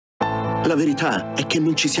La verità è che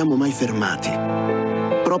non ci siamo mai fermati.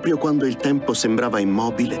 Proprio quando il tempo sembrava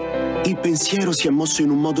immobile, il pensiero si è mosso in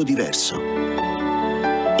un modo diverso.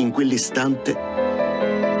 In quell'istante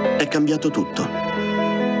è cambiato tutto.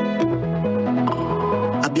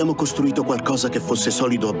 Abbiamo costruito qualcosa che fosse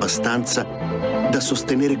solido abbastanza da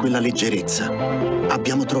sostenere quella leggerezza.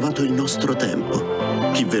 Abbiamo trovato il nostro tempo,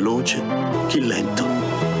 chi veloce, chi lento,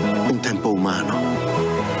 un tempo umano,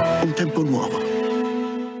 un tempo nuovo.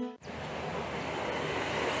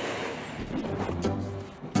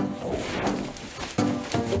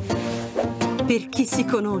 Per chi si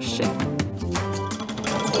conosce.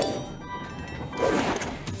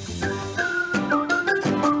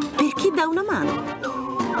 Per chi dà una mano.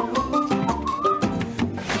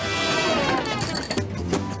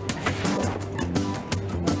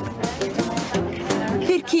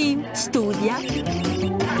 Per chi studia.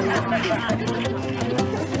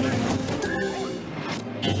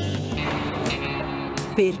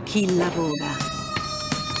 Per chi lavora.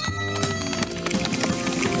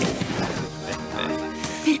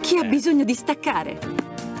 Per chi ha bisogno di staccare.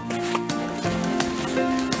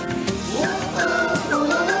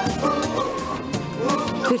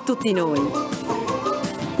 Per tutti noi.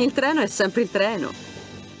 Il treno è sempre il treno.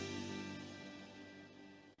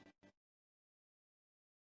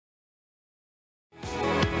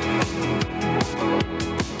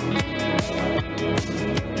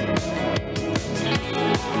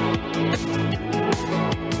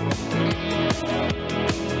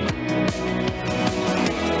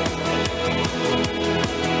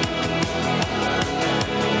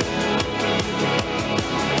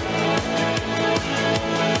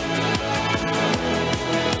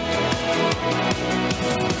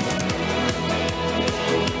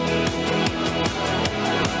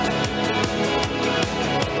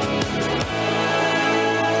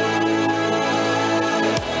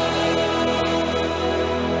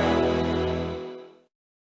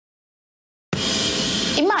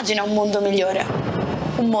 Immagina un mondo migliore,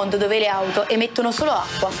 un mondo dove le auto emettono solo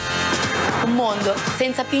acqua, un mondo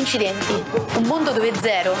senza più incidenti, un mondo dove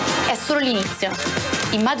zero è solo l'inizio.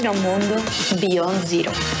 Immagina un mondo Beyond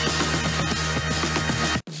Zero.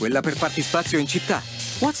 Quella per farti spazio in città.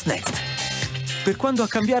 What's next? Per quando a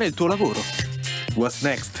cambiare il tuo lavoro. What's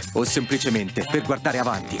next? O semplicemente per guardare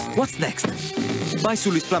avanti. What's next? Vai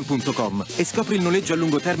su LEASEPLAN.com e scopri il noleggio a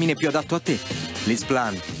lungo termine più adatto a te.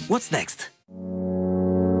 LEASEPLAN. What's next?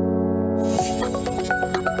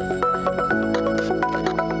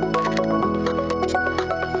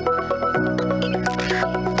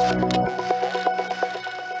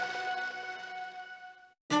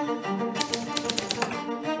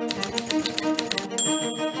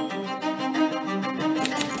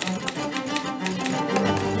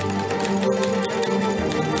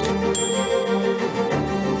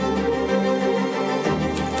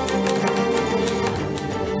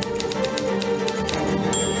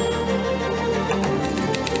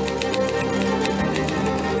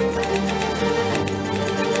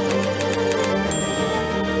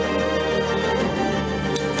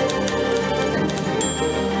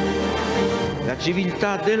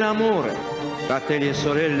 Civiltà dell'amore, fratelli e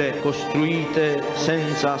sorelle, costruite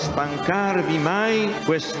senza stancarvi mai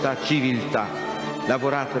questa civiltà.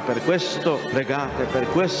 Lavorate per questo, pregate per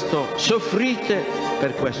questo, soffrite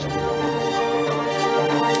per questo.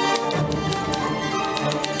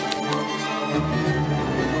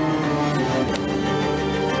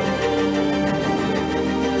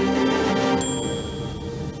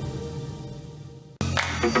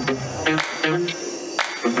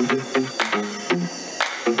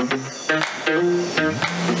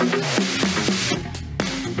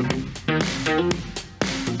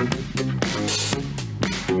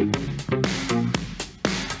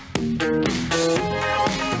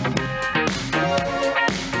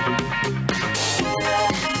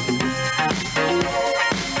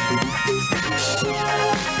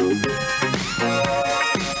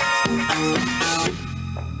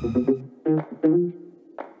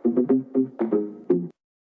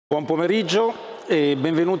 Buon pomeriggio e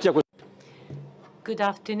benvenuti a questo. Good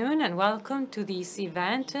afternoon and welcome to this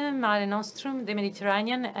event, Mare Nostrum, the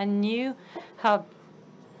Mediterranean, a new hub.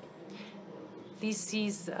 This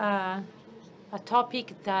is a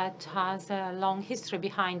topic that has a long history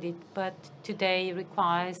behind it, but today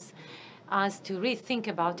requires us to rethink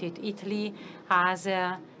about it. Italy has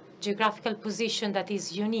a geographical position that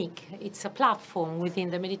is unique. It's a platform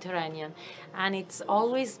within the Mediterranean, and it's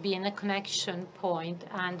always been a connection point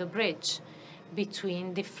and a bridge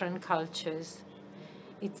between different cultures.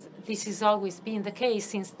 This has always been the case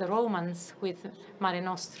since the Romans with Mare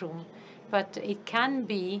Nostrum, but it can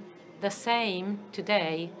be the same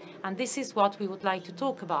today, and this is what we would like to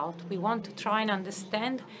talk about. We want to try and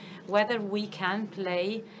understand whether we can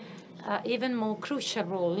play even more crucial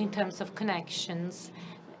role in terms of connections,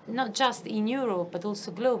 not just in Europe, but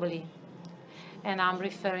also globally. And I'm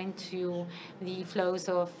referring to the flows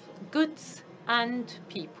of goods and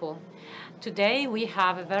people. Today, we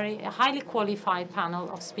have a very highly qualified panel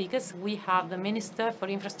of speakers. We have the Minister for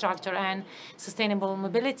Infrastructure and Sustainable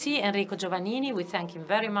Mobility, Enrico Giovannini. We thank him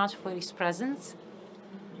very much for his presence.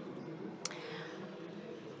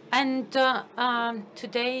 And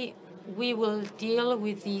today, we will deal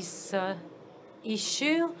with this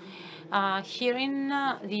issue, hearing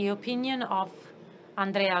the opinion of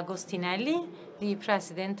Andrea Agostinelli, the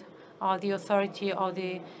President of the Authority of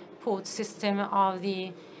the Port System of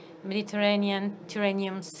the Mediterranean,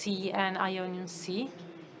 Tyrrhenian Sea and Ionian Sea.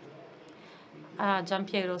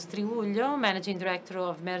 Giampiero Strisciuglio, Managing Director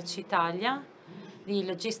of Mercitalia, the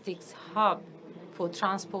logistics hub for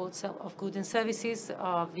transports of goods and services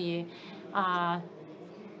of the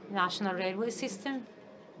national railway system.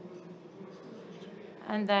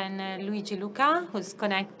 And then Luigi Lucà, who's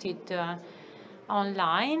connected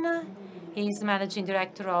online. He's Managing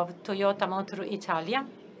Director of Toyota Motor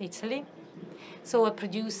Italy. So a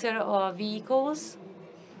producer of vehicles.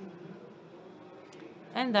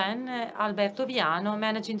 And then Alberto Viano,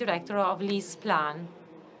 Managing Director of LEASEPLAN,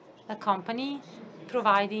 a company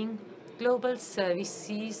providing global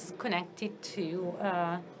services connected to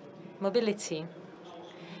mobility.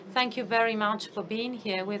 Thank you very much for being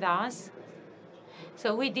here with us.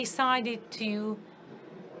 So we decided to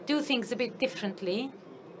do things a bit differently.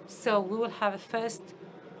 So we will have a first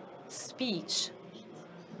speech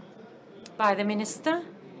by the Minister,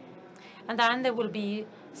 and then there will be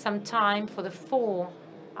some time for the 4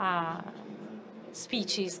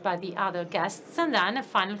 speeches by the other guests, and then a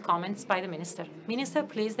final comments by the Minister. Minister,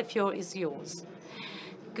 please, the floor is yours.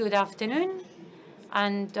 Good afternoon,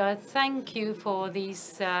 and thank you for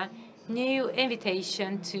this new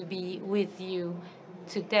invitation to be with you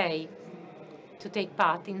today, to take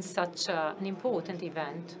part in such an important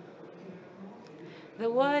event. The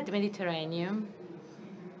word Mediterranean,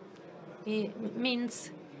 it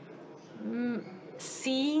means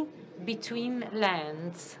sea between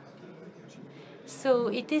lands. So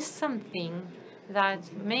it is something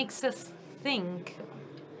that makes us think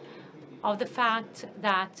of the fact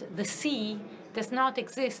that the sea does not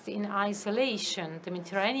exist in isolation. The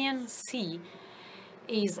Mediterranean Sea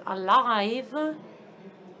is alive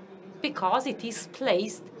because it is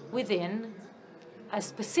placed within a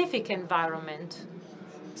specific environment,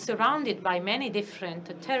 surrounded by many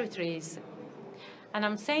different territories. And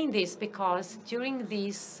I'm saying this because during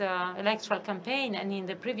this electoral campaign and in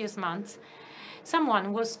the previous months,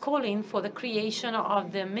 someone was calling for the creation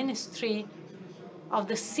of the Ministry of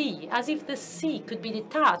the Sea, as if the sea could be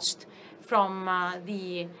detached from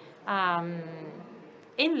the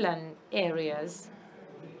inland areas.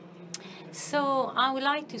 So I would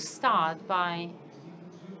like to start by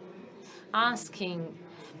asking,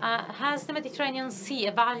 has the Mediterranean Sea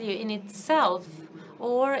a value in itself,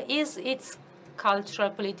 or is its cultural,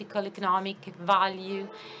 political, economic value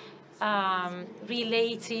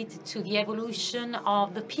related to the evolution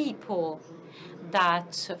of the people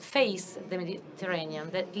that face the Mediterranean,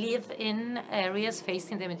 that live in areas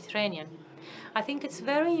facing the Mediterranean? I think it's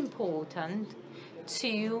very important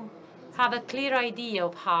to have a clear idea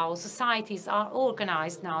of how societies are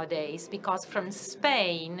organized nowadays, because from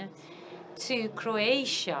Spain to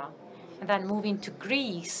Croatia, and then moving to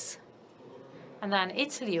Greece, and then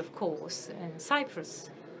Italy, of course, and Cyprus,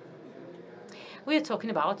 we are talking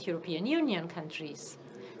about European Union countries.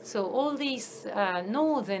 So all these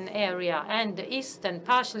northern area and eastern,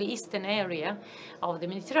 partially eastern area of the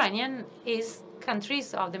Mediterranean is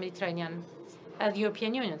countries of the Mediterranean,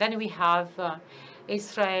 European Union. Then we have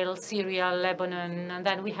Israel, Syria, Lebanon, and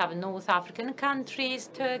then we have North African countries,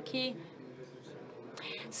 Turkey.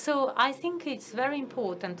 So I think it's very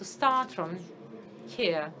important to start from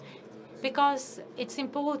here, because it's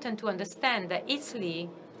important to understand that Italy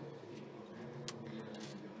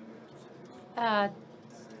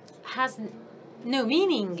has no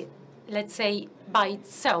meaning, let's say, by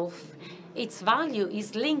itself. Its value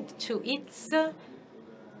is linked to its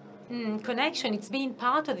connection. It's being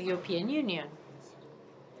part of the European Union.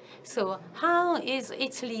 So how is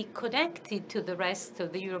Italy connected to the rest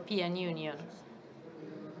of the European Union?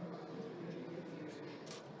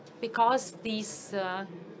 Because this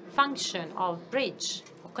function of bridge,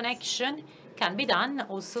 of connection, can be done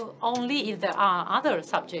also only if there are other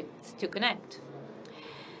subjects to connect.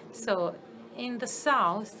 So in the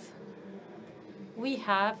south, we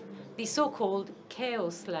have the so-called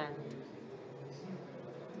chaos land.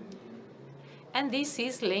 And this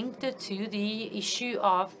is linked to the issue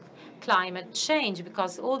of climate change,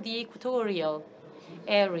 because all the equatorial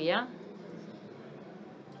area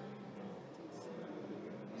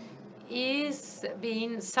is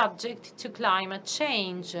being subject to climate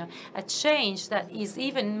change, a change that is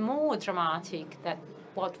even more dramatic than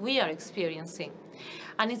what we are experiencing.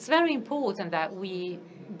 And it's very important that we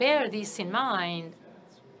bear this in mind,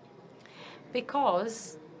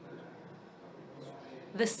 because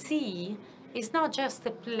the sea is not just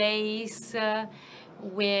a place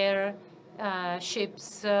where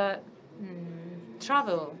ships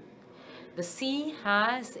travel. The sea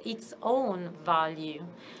has its own value,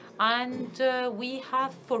 and we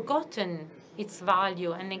have forgotten its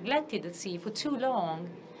value and neglected the sea for too long.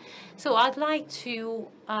 So I'd like to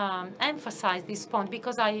emphasize this point,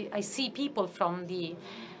 because I see people from the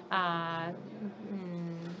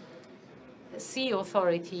sea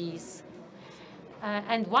authorities,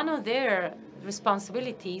 and one of their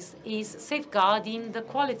responsibilities is safeguarding the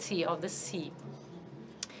quality of the sea.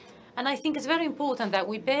 And I think it's very important that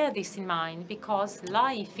we bear this in mind, because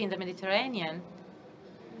life in the Mediterranean,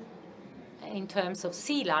 in terms of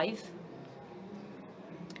sea life,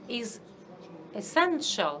 is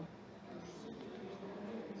essential.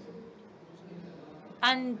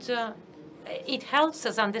 And it helps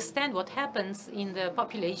us understand what happens in the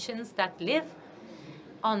populations that live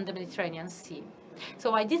on the Mediterranean Sea.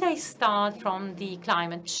 So why did I start from the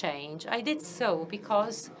climate change? I did so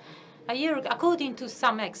because a year ago, according to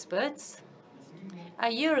some experts,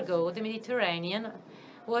 a year ago the Mediterranean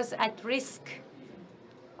was at risk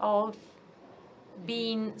of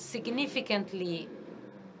being significantly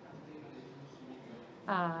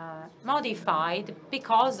modified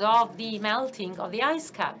because of the melting of the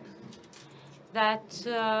ice cap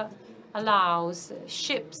that allows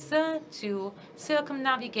ships to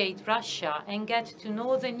circumnavigate Russia and get to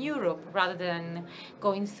northern Europe rather than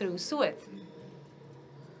going through Suez.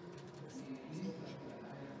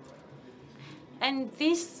 And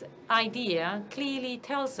this idea clearly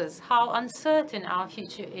tells us how uncertain our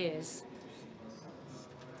future is.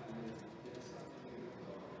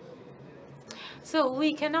 So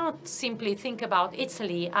we cannot simply think about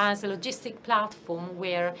Italy as a logistic platform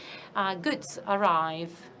where goods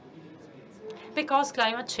arrive, because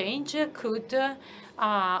climate change could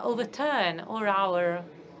overturn all our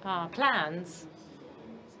plans.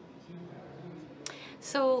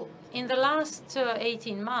 So in the last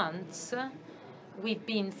 18 months, we've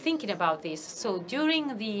been thinking about this. So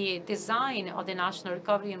during the design of the National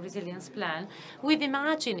Recovery and Resilience Plan, we've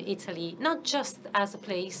imagined Italy not just as a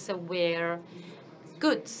place where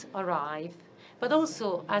goods arrive, but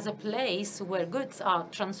also as a place where goods are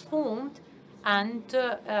transformed and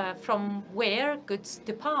from where goods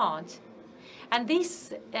depart. And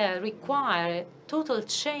this requires total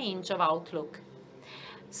change of outlook.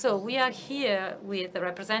 So we are here with a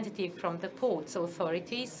representative from the ports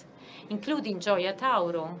authorities, including Gioia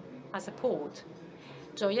Tauro as a port.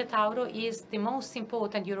 Gioia Tauro is the most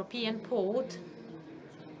important European port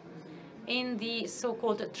in the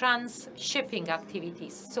so-called trans-shipping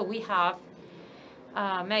activities. So we have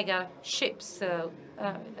mega ships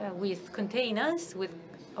with containers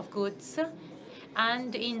of goods,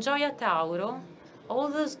 and in Gioia Tauro, all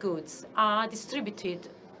those goods are distributed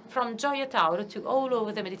from Gioia Tauro to all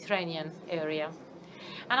over the Mediterranean area.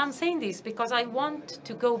 And I'm saying this because I want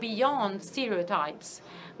to go beyond stereotypes.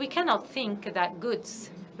 We cannot think that goods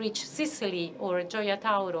reach Sicily or Gioia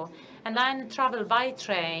Tauro and then travel by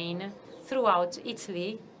train throughout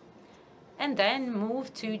Italy and then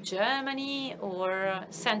move to Germany or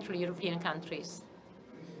Central European countries.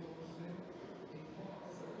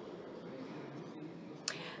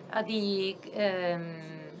 The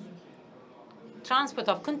transport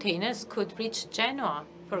of containers could reach Genoa,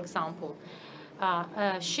 for example.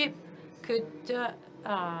 A ship could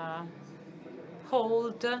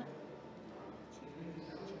hold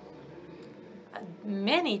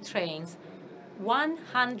many trains.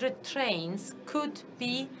 100 trains could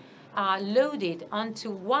be loaded onto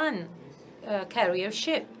one carrier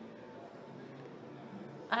ship.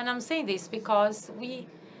 And I'm saying this because we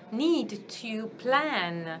need to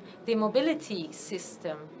plan the mobility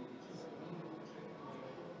system.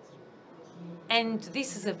 And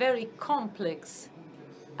this is a very complex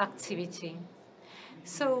activity.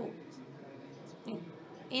 So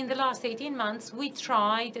in the last 18 months, we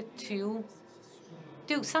tried to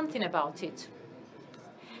do something about it.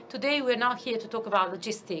 Today, we're not here to talk about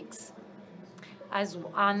logistics as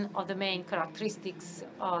one of the main characteristics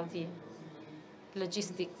of the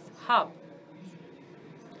logistics hub.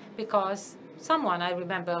 Because someone, I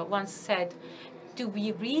remember, once said, do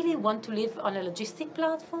we really want to live on a logistic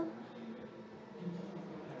platform?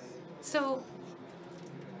 So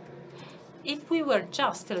if we were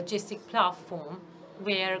just a logistic platform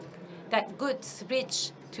where that goods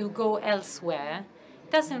reach to go elsewhere,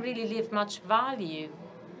 it doesn't really leave much value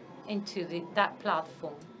into that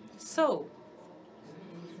platform. So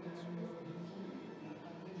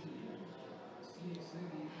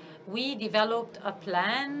we developed a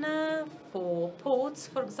plan for ports,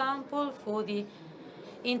 for example, for the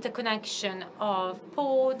interconnection of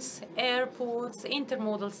ports, airports,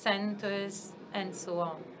 intermodal centers, and so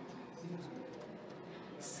on.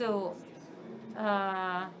 So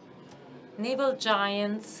naval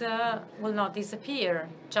giants will not disappear.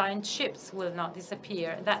 Giant ships will not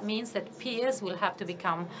disappear. That means that piers will have to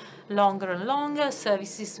become longer and longer.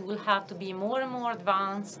 Services will have to be more and more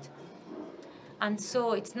advanced. And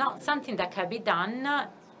so it's not something that can be done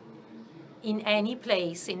in any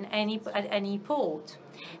place, at any port.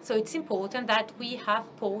 So it's important that we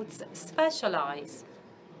have ports specialized.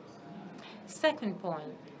 Second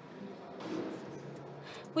point,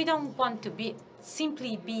 we don't want to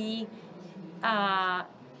simply be a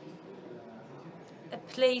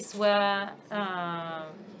place where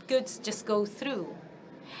goods just go through.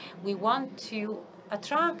 We want to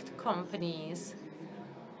attract companies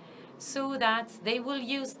so that they will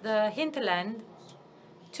use the hinterland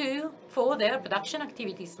for their production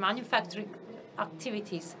activities, manufacturing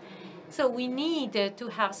activities. So we need to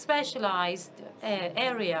have specialized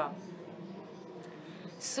area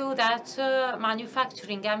so that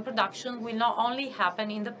manufacturing and production will not only happen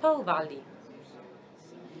in the Po Valley.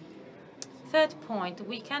 Third point,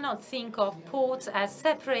 we cannot think of ports as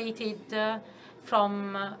separated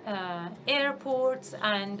from airports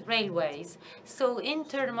and railways. So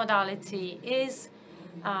intermodality is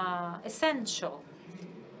essential.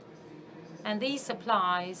 And this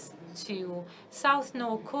applies to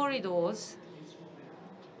south-north corridors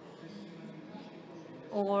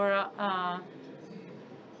or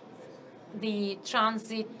the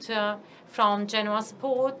transit from Genoa's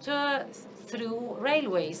port through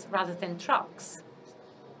railways rather than trucks,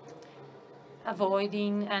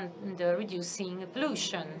 avoiding and reducing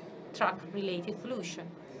pollution, truck-related pollution.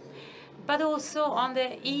 But also on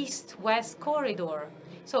the east-west corridor.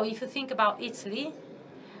 So if you think about Italy,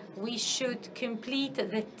 we should complete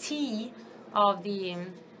the T of the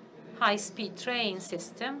high-speed train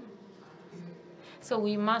system. So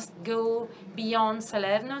we must go beyond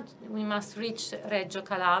Salerno, we must reach Reggio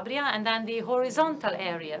Calabria, and then the horizontal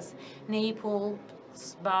areas, Naples,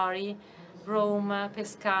 Bari, Rome,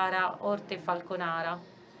 Pescara, Orte Falconara,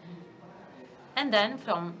 and then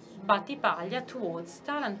from Battipaglia towards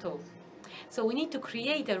Taranto. So we need to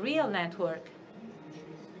create a real network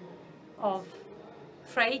of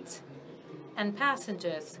freight and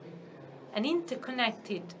passengers, an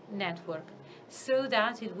interconnected network, so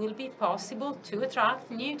that it will be possible to attract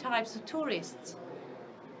new types of tourists,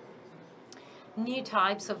 new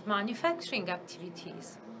types of manufacturing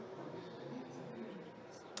activities.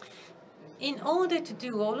 In order to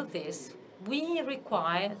do all of this, we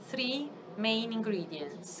require three main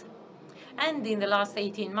ingredients. And in the last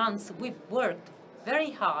 18 months, we've worked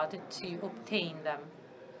very hard to obtain them.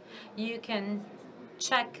 You can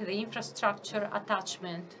check the infrastructure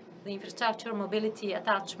attachment, the infrastructure mobility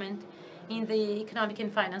attachment in the economic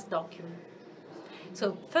and finance document.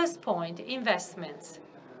 So first point, investments.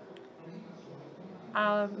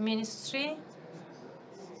 Our ministry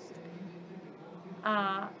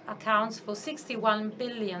accounts for 61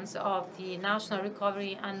 billion of the National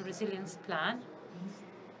Recovery and Resilience Plan.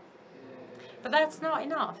 But that's not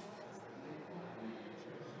enough.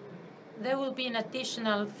 There will be an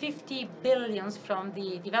additional 50 billion from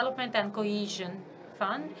the Development and Cohesion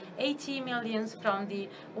Fund, 80 million from the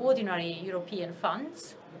ordinary European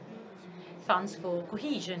funds, funds for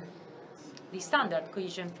cohesion, the standard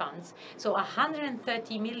cohesion funds. So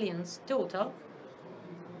 130 million total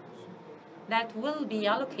that will be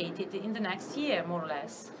allocated in the next year, more or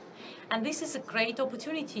less. And this is a great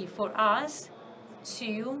opportunity for us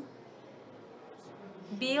to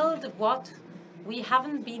build what we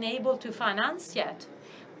haven't been able to finance yet.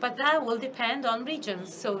 But that will depend on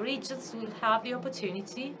regions. So regions will have the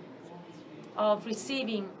opportunity of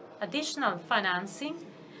receiving additional financing,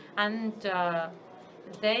 and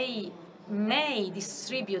they may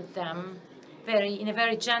distribute them in a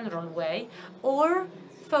very general way, or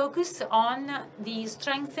focus on the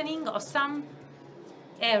strengthening of some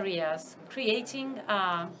areas, creating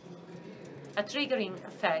a triggering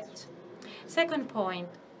effect. Second point,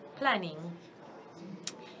 planning.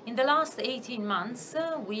 In the last 18 months,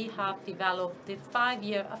 we have developed a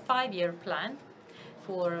five-year plan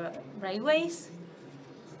for railways,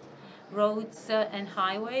 roads and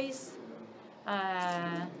highways,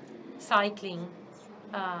 cycling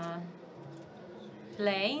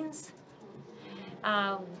lanes.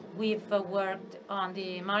 We've worked on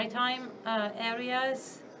the maritime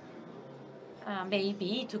areas,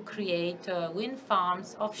 maybe to create wind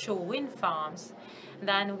farms, offshore wind farms.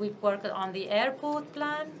 Then we've worked on the airport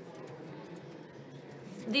plan.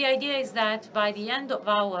 The idea is that by the end of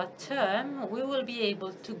our term, we will be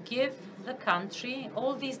able to give the country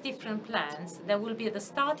all these different plans that will be the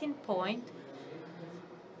starting point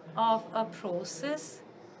of a process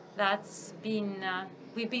that's been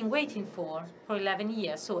we've been waiting for 11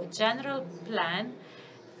 years. So a general plan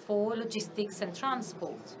for logistics and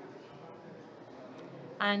transport.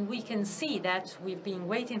 And we can see that we've been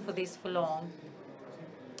waiting for this for long.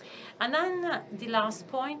 And then the last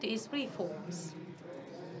point is reforms.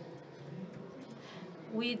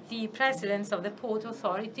 With the presidents of the port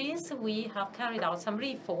authorities, we have carried out some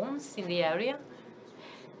reforms in the area,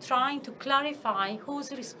 trying to clarify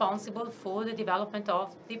who's responsible for the development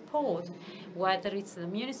of the port, whether it's the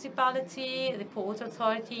municipality, the port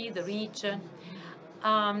authority, the region,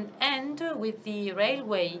 and with the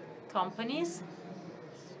railway companies,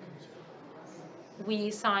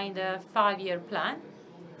 we signed a 5-year plan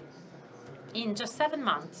in just 7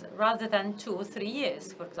 months, rather than 2 or 3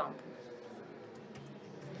 years, for example.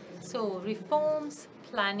 So reforms,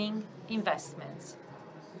 planning, investments.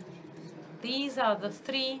 Those are the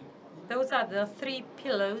three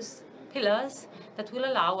pillars that will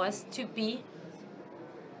allow us to be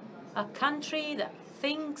a country that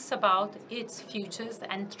thinks about its futures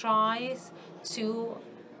and tries to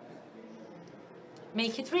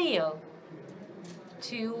make it real,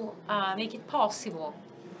 to make it possible.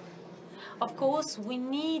 Of course, we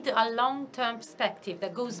need a long-term perspective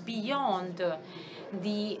that goes beyond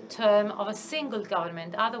the term of a single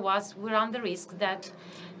government. Otherwise, we're on the risk that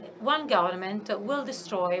one government will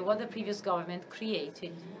destroy what the previous government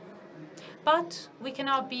created. But we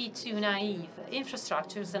cannot be too naive.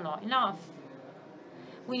 Infrastructures are not enough.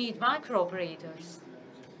 We need micro-operators.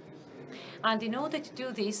 And in order to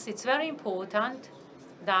do this, it's very important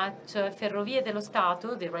that Ferrovie dello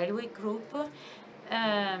Stato, the railway group,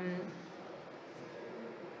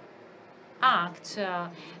 act.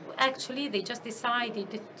 Actually, they just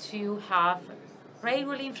decided to have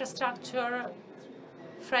railway infrastructure,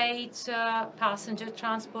 freight, passenger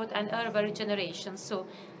transport, and urban regeneration. So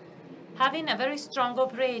having a very strong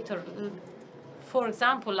operator, for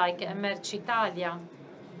example, like Mercitalia,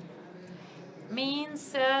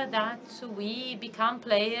 means that we become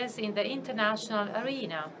players in the international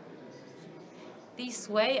arena. This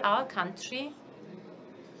way, our country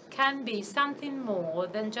can be something more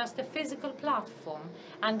than just a physical platform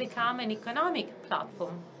and become an economic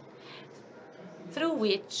platform through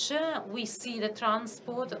which we see the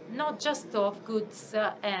transport not just of goods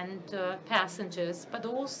and passengers, but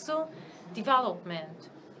also development,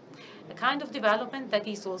 a kind of development that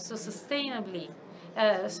is also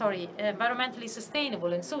environmentally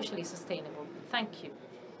sustainable and socially sustainable. Thank you.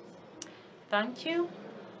 Thank you.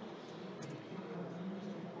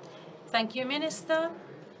 Thank you, Minister.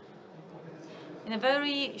 In a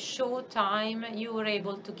very short time, you were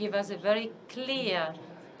able to give us a very clear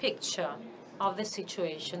picture of the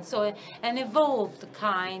situation. So an evolved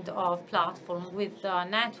kind of platform with a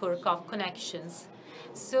network of connections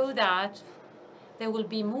so that there will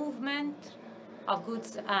be movement of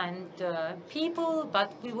goods and people,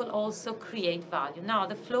 but we will also create value. Now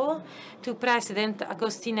the floor to President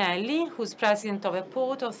Agostinelli, who's president of a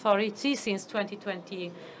port authority since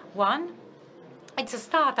 2021. It's a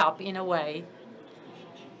startup in a way.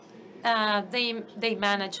 They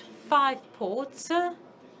manage 5 ports.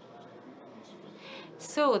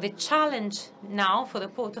 So the challenge now for the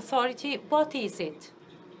Port Authority, what is it?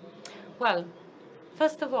 Well,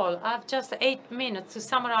 first of all, I have just 8 minutes to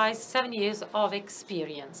summarize 7 years of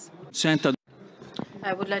experience.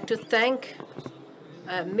 I would like to thank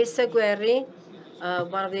Mr. Guerri,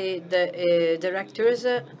 one of the directors,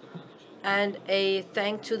 and a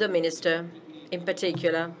thank to the minister in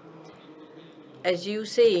particular. As you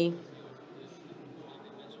see,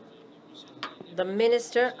 the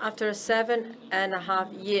minister, after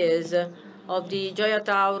 7.5 years of the Gioia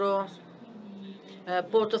Tauro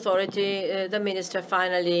Port Authority, the minister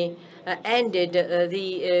finally ended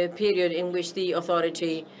the period in which the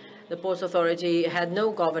Port Authority had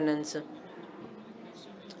no governance.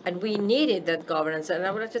 And we needed that governance. And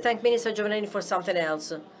I would like to thank Minister Giovannini for something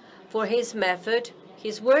else, for his method,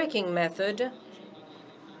 his working method,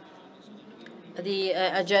 the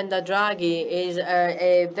agenda Draghi is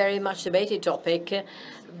a very much debated topic,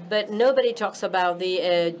 but nobody talks about the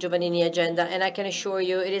Giovannini agenda, and I can assure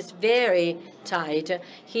you it is very tight.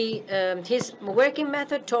 His working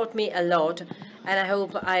method taught me a lot, and I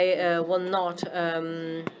hope I will not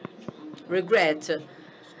regret.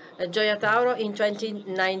 Gioia Tauro in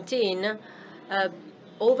 2019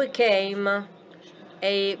 overcame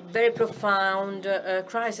a very profound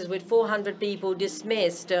crisis with 400 people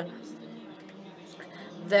dismissed.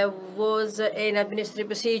 There was an administrative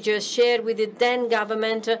procedure shared with the then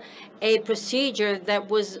government, a procedure that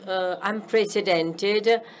was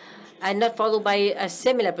unprecedented and not followed by a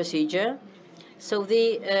similar procedure. So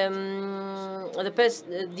the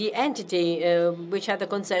entity which had the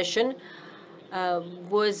concession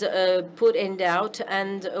was put in doubt,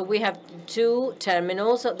 and we have two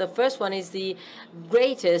terminals. The first one is the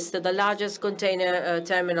greatest, the largest container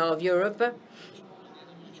terminal of Europe,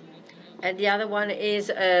 and the other one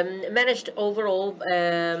is managed overall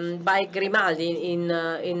by Grimaldi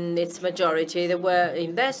in its majority. There were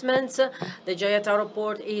investments. The Gioia Tauro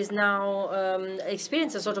port is now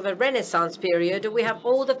experiencing a sort of a renaissance period. We have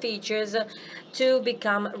all the features to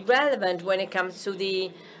become relevant when it comes to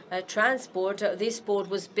the transport. This port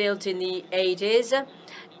was built in the 80s.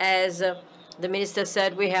 As the minister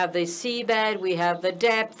said, we have the seabed, we have the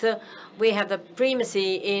depth, we have the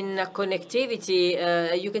primacy in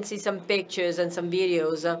connectivity. You can see some pictures and some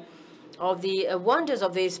videos of the wonders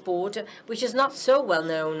of this port, which is not so well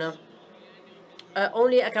known.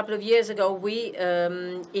 Only a couple of years ago, we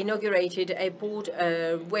inaugurated a port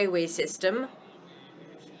railway system.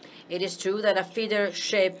 It is true that a feeder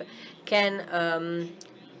ship can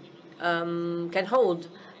hold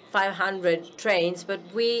 500 trains, but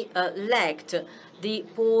we lacked the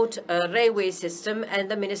port railway system, and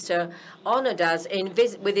the minister honored us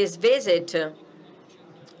with his visit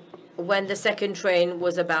when the second train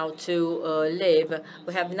was about to leave.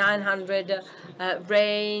 We have 900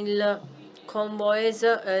 rail convoys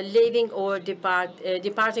leaving or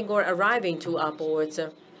departing or arriving to our ports.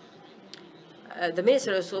 The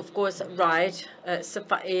minister is, of course, right.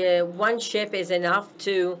 One ship is enough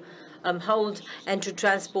to hold and to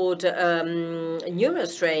transport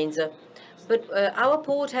numerous trains. But our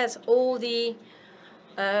port has all the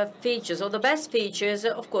features, or the best features.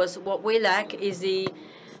 Of course, what we lack is the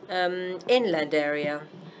inland area.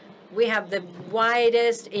 We have the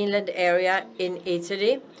widest inland area in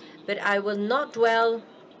Italy, but I will not dwell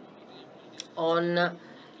on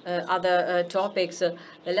other topics. The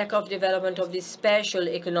lack of development of this special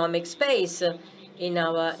economic space in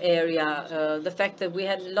our area, the fact that we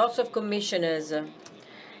had lots of commissioners.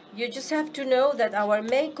 You just have to know that our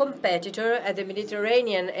main competitor at the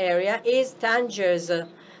Mediterranean area is Tangiers,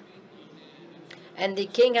 and the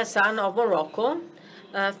King Hassan of Morocco,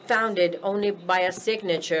 founded only by a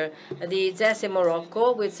signature, the ZES in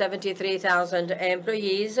Morocco with 73,000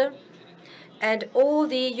 employees, and all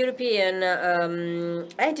the European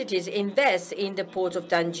entities invest in the port of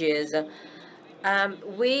Tangiers.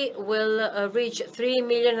 We will reach 3.5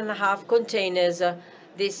 million containers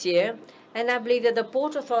this year, and I believe that the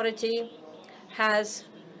Port Authority has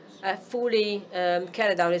fully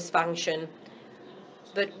carried out its function.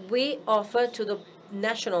 But we offer to the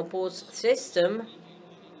national ports system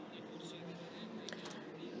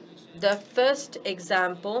the first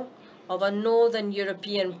example of a Northern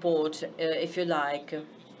European port, if you like.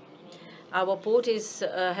 Our port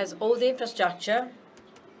has all the infrastructure.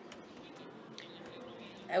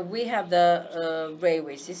 We have the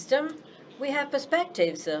railway system. We have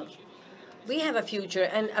perspectives. We have a future,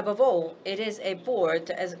 and above all, it is a port,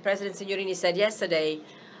 as President Signorini said yesterday,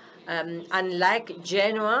 unlike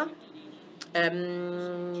Genoa, the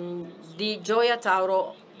Gioia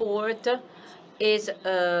Tauro port is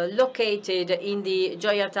located in the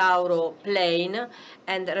Gioia Tauro plain,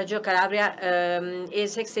 and Reggio Calabria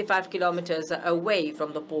is 65 kilometers away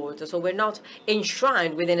from the port, so we're not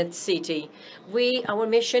enshrined within its city. Our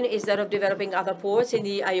mission is that of developing other ports in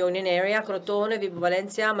the Ionian area, Crotone, Vibo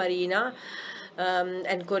Valentia, Marina,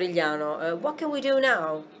 and Corigliano. What can we do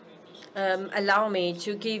now? Allow me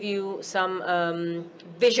to give you some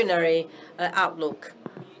visionary outlook.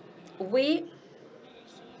 We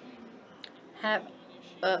have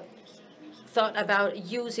thought about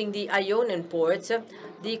using the Ionian ports.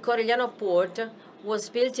 The Corigliano port was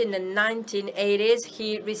built in the 1980s.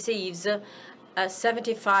 He receives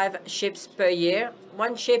 75 ships per year,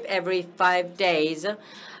 one ship every 5 days.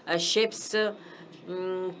 Ships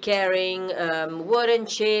carrying wooden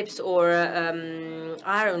chips or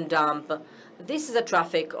iron dump. This is the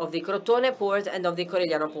traffic of the Crotone port and of the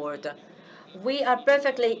Corigliano port. We are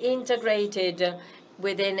perfectly integrated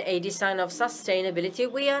within a design of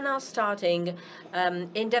sustainability, we are now starting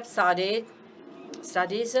in-depth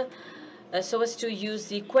studies so as to use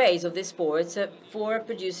the quays of these ports for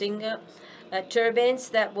producing turbines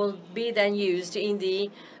that will be then used in the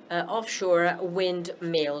offshore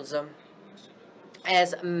windmills,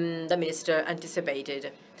 as the minister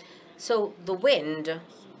anticipated. So the wind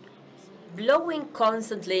blowing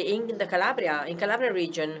constantly in the Calabria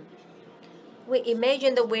region, we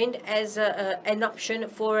imagine the wind as an option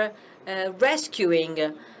for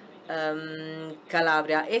rescuing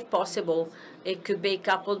Calabria. If possible, it could be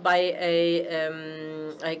coupled by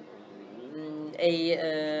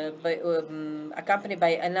accompanied by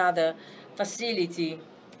another facility.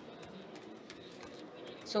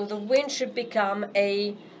 So the wind should become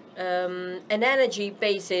an energy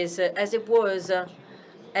basis, as it was,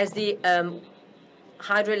 as the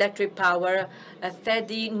hydroelectric power fed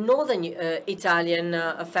the northern Italian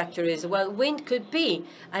factories. Well, wind could be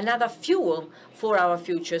another fuel for our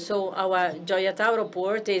future. So our Gioia Tauro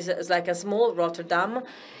port is like a small Rotterdam,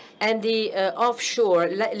 and the offshore,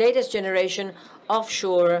 latest generation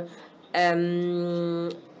offshore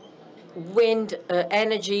wind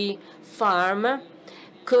energy farm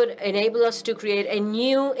could enable us to create a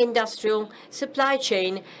new industrial supply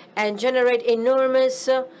chain and generate enormous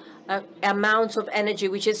amounts of energy,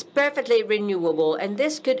 which is perfectly renewable. And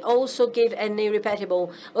this could also give an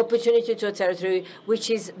irrepeatable opportunity to a territory which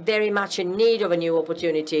is very much in need of a new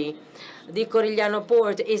opportunity. The Corigliano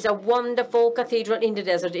port is a wonderful cathedral in the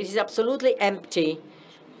desert. It is absolutely empty.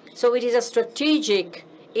 So it is a strategic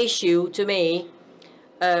issue to me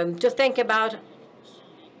to think about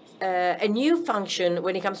a new function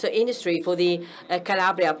when it comes to industry for the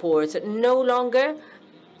Calabria ports. No longer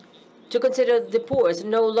to consider the ports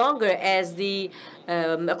no longer as the,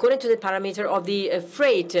 according to the parameter of the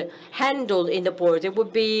freight handled in the port. It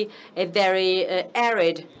would be a very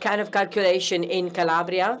arid kind of calculation in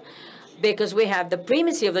Calabria, because we have the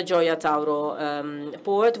primacy of the Gioia Tauro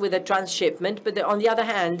port with the transshipment, but on the other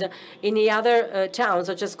hand, in the other towns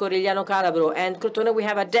such as Corigliano Calabro and Crotone, we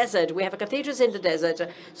have a desert, we have cathedrals in the desert.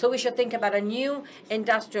 So we should think about a new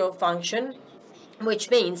industrial function, which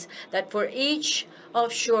means that for each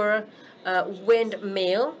offshore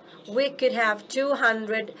windmill, we could have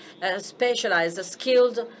 200 specialized,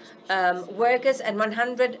 skilled workers and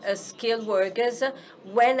 100 skilled workers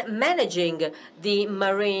when managing the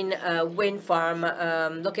marine wind farm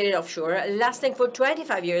located offshore, lasting for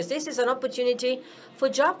 25 years. This is an opportunity for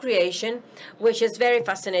job creation, which is very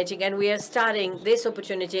fascinating, and we are studying this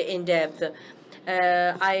opportunity in depth.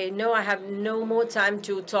 I know I have no more time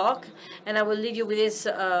to talk, and I will leave you with these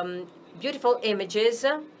beautiful images.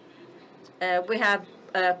 We have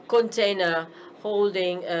container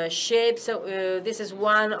holding ships. This is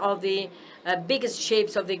one of the biggest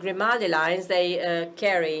ships of the Grimaldi lines. They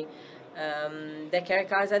carry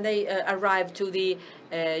cars, and they arrive to the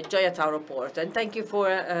Gioia Tauro port. And thank you for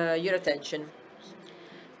your attention.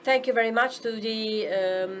 Thank you very much to the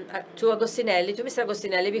to Mr.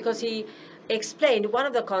 Agostinelli, because he explained one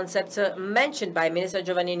of the concepts mentioned by Minister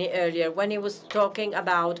Giovannini earlier when he was talking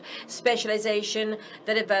about specialization,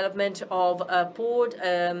 the development of a port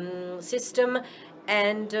system,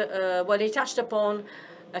 and well, he touched upon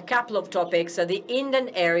a couple of topics, the inland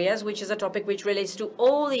areas, which is a topic which relates to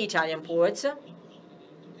all the Italian ports.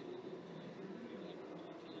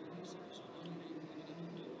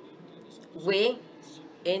 We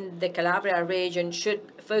in the Calabria region should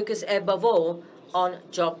focus above all on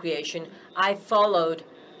job creation. I followed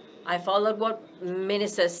what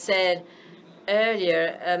Minister said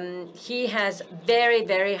earlier. He has very,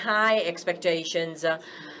 very high expectations.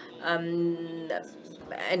 An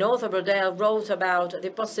author, Brodel, wrote about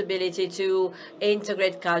the possibility to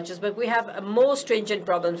integrate cultures, but we have more stringent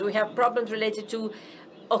problems. We have problems related to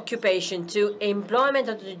occupation, to employment,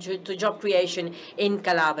 and to job creation in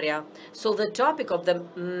Calabria. So the topic of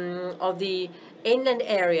the inland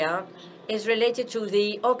area is related to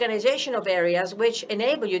the organization of areas which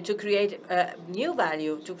enable you to create new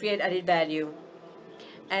value, to create added value.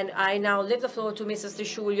 And I now leave the floor to Mr.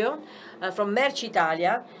 Strisciuglio from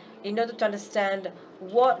Mercitalia in order to understand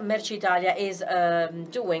what Mercitalia is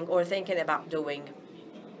doing or thinking about doing.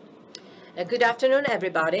 Good afternoon,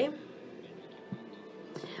 everybody.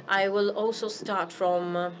 I will also start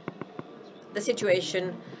from the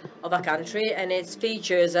situation of a country and its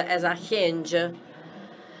features as a hinge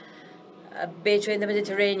between the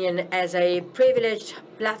Mediterranean as a privileged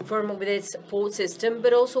platform with its port system,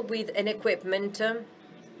 but also with an equipment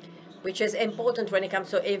which is important when it comes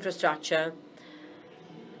to infrastructure.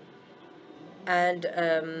 And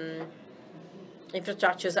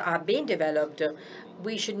infrastructures are being developed.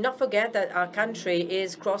 We should not forget that our country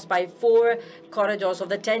is crossed by 4 corridors of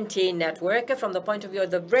the TEN-T network. From the point of view of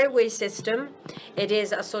the railway system, it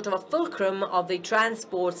is a sort of a fulcrum of the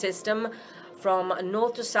transport system from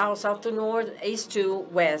north to south, south to north, east to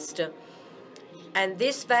west. And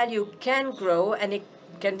this value can grow, and it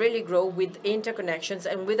can really grow with interconnections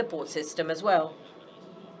and with the port system as well.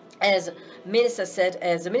 As the minister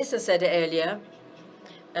said earlier,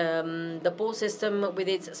 the port system with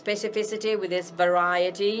its specificity, with its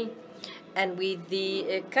variety, and with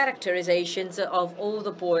the characterizations of all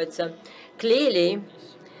the ports. Clearly,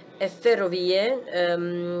 Ferrovie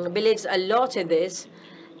believes a lot in this,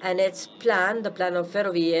 and its plan, the plan of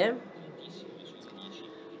Ferrovie,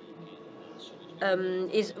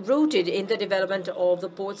 is rooted in the development of the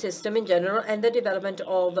port system in general and the development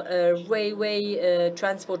of railway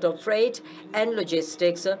transport of freight and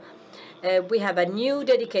logistics. We have a new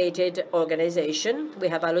dedicated organization. We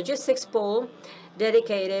have a logistics pole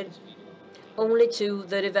dedicated only to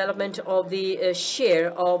the development of the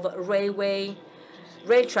share of rail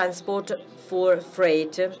transport for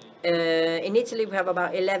freight. In Italy, we have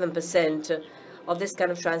about 11% of this kind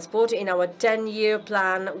of transport. In our 10-year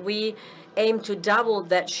plan, we aim to double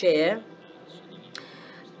that share,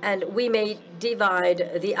 and we may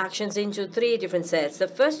divide the actions into 3 different sets. The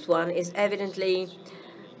first one is evidently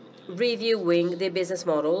reviewing the business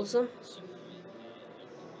models,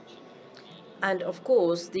 and of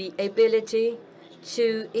course the ability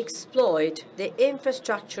to exploit the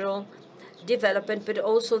infrastructural development, but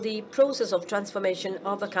also the process of transformation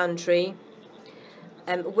of a country,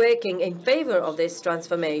 and working in favor of this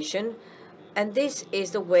transformation. And this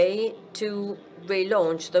is the way to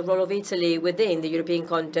relaunch the role of Italy within the European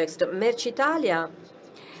context. Mercitalia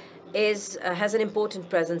has an important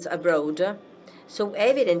presence abroad. So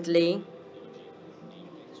evidently,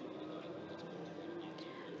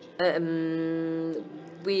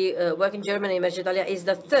 we work in Germany. Mercitalia is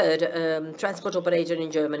the 3rd transport operator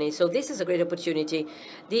in Germany. So this is a great opportunity.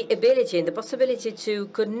 The ability and the possibility to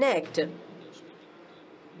connect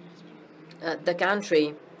the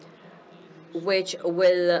country, which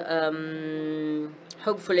will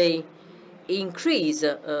hopefully increase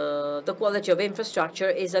the quality of infrastructure,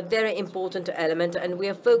 is a very important element, and we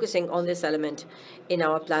are focusing on this element in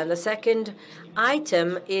our plan. The second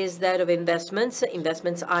item is that of investments.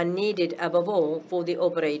 Investments are needed above all for the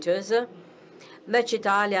operators.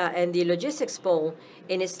 Mercitalia and the logistics pole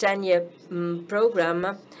in its 10-year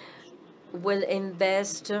program will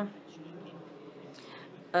invest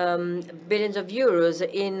billions of euros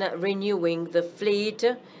in renewing the fleet,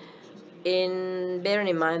 in bearing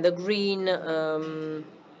in mind the green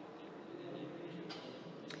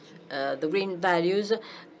values,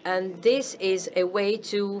 and this is a way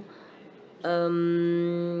to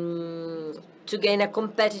gain a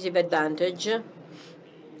competitive advantage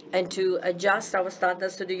and to adjust our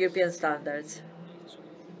standards to the European standards.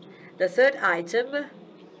 The third item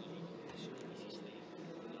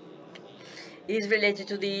is related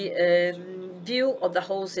to the view of the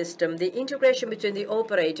whole system, the integration between the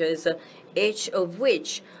operators, each of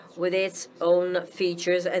which with its own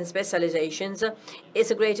features and specializations,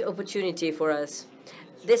 is a great opportunity for us.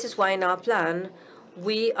 This is why in our plan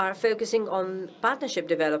we are focusing on partnership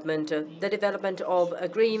development, the development of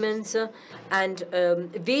agreements and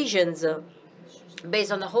visions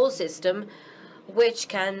based on the whole system, which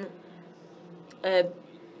can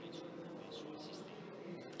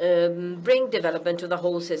bring development to the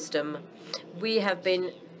whole system. We have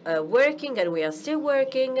been working, and we are still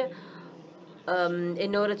working,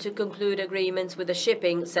 in order to conclude agreements with the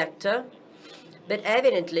shipping sector, but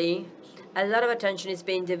evidently a lot of attention is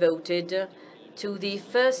being devoted to the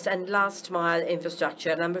first and last mile infrastructure,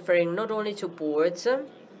 and I'm referring not only to ports.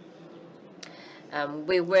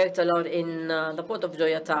 We worked a lot in the port of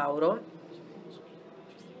Gioia Tauro,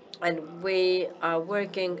 and we are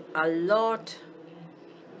working a lot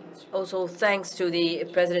also thanks to the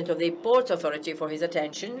President of the Port Authority for his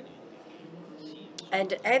attention.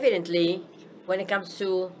 And evidently, when it comes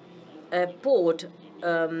to port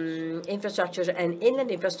infrastructure and inland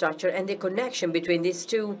infrastructure, and the connection between these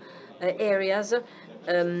two areas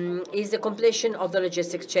is the completion of the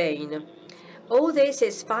logistics chain. All this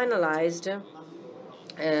is finalized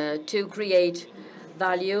to create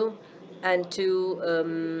value and to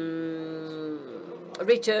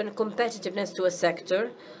return competitiveness to a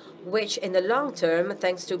sector which in the long term,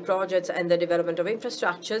 thanks to projects and the development of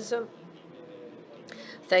infrastructures,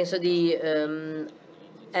 thanks to the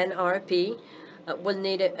NRRP, will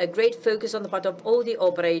need a great focus on the part of all the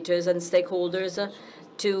operators and stakeholders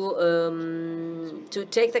to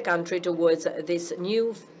take the country towards this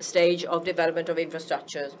new stage of development of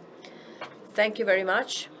infrastructures. Thank you very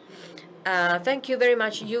much. Thank you very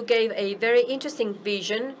much. You gave a very interesting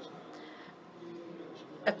vision.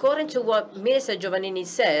 According to what Minister Giovannini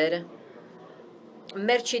said,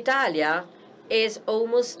 Mercitalia is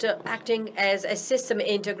almost acting as a system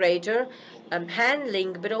integrator,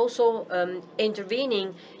 handling but also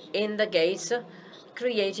intervening in the gates,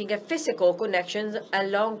 creating a physical connection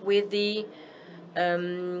along with the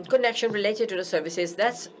connection related to the services.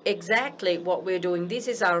 That's exactly what we're doing. This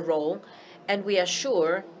is our role, and we are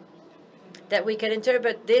sure that we can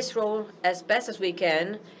interpret this role as best as we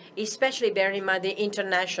can, especially bearing in mind the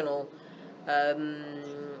international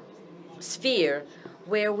sphere,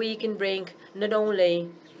 where we can bring not only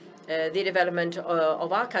the development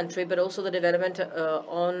of our country, but also the development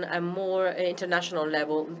on a more international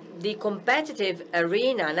level. The competitive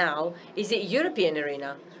arena now is the European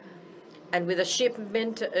arena. And with the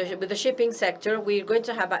shipping sector, we're going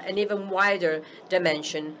to have an even wider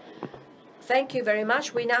dimension. Thank you very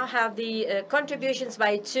much. We now have the contributions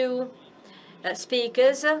by two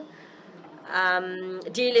speakers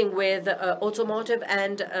dealing with automotive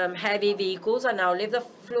and heavy vehicles. I now leave the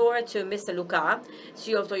floor to Mr. Lucà,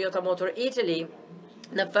 CEO of Toyota Motor Italy,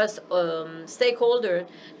 the first stakeholder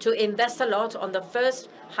to invest a lot on the first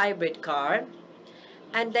hybrid car.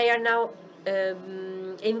 And they are now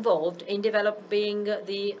involved in developing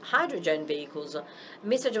the hydrogen vehicles.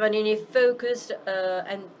 Mr. Giovannini focused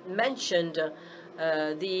and mentioned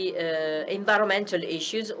the environmental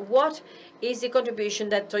issues. What is the contribution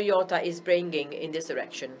that Toyota is bringing in this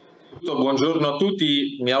direction? Buongiorno a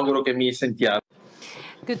tutti, mi auguro che mi sentiate.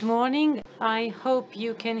 Good morning. I hope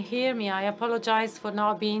you can hear me. I apologize for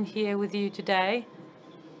not being here with you today.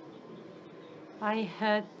 I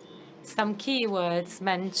heard some keywords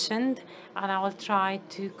mentioned, and I will try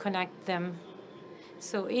to connect them.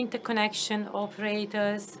 So interconnection,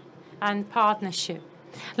 operators, and partnership.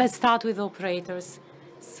 Let's start with operators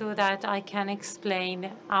so that I can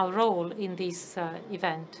explain our role in this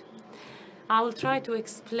event. I will try to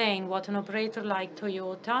explain what an operator like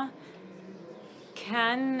Toyota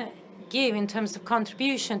can give in terms of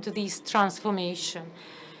contribution to this transformation.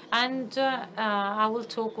 And I will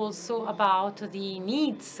talk also about the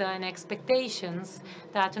needs and expectations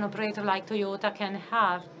that an operator like Toyota can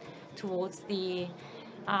have towards the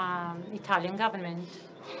Italian government.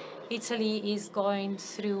 Italy is going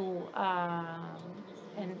through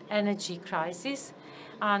an energy crisis,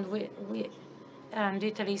 and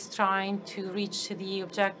Italy is trying to reach the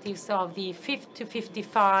objectives of the Fit to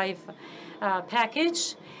 55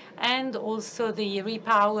 package, and also the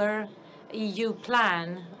Repower EU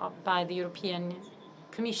plan by the European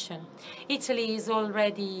Commission. Italy is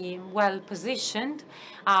already well positioned.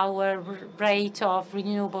 Our rate of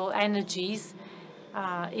renewable energies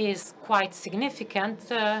is quite significant.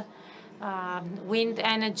 Wind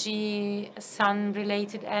energy,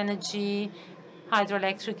 sun-related energy,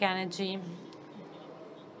 hydroelectric energy.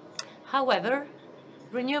 However,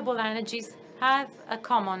 renewable energies have a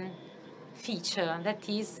common feature, that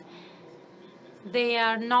is, they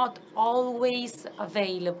are not always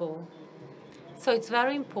available. So it's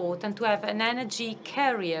very important to have an energy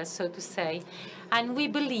carrier, so to say. And we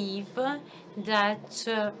believe that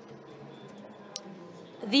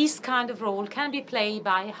this kind of role can be played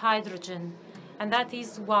by hydrogen. And that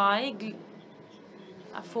is why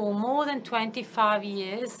for more than 25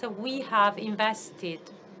 years we have invested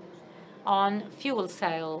on fuel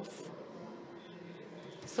cells.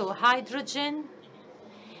 So hydrogen,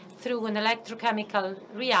 through an electrochemical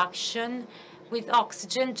reaction with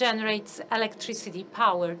oxygen, generates electricity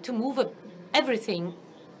power to move everything,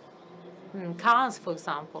 cars, for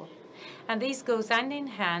example. And this goes hand in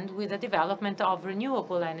hand with the development of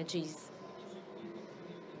renewable energies.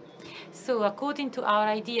 So according to our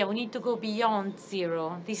idea, we need to go beyond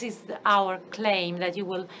zero. This is our claim that you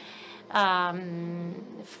will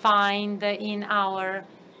find in our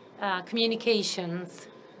communications.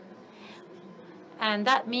 And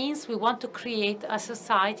that means we want to create a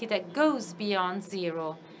society that goes beyond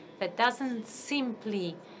zero, that doesn't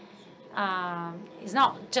simply, is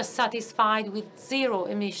not just satisfied with zero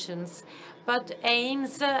emissions, but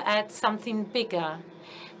aims at something bigger,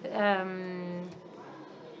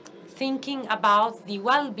 thinking about the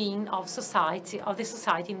well-being of society, of the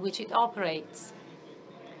society in which it operates.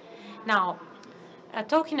 Now,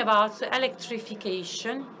 talking about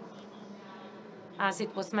electrification, as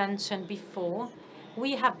it was mentioned before,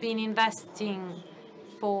 we have been investing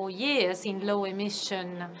for years in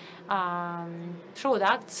low-emission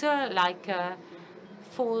products, like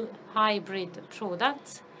full hybrid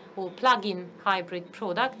products. or plug-in hybrid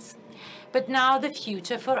products. But now the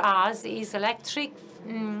future for us is electric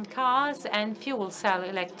cars and fuel cell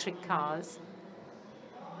electric cars.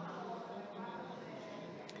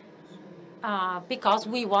 Because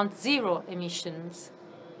we want zero emissions.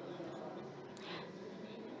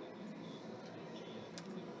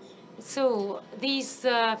 So this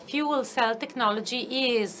fuel cell technology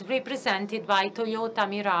is represented by Toyota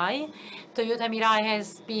Mirai. Toyota Mirai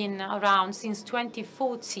has been around since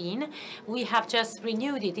 2014. We have just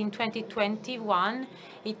renewed it in 2021.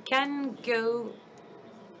 It can go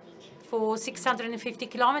for 650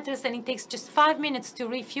 kilometers, and it takes just 5 minutes to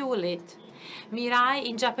refuel it. Mirai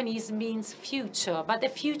in Japanese means future, but a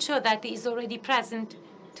future that is already present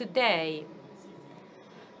today.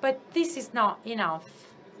 But this is not enough.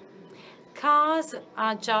 Cars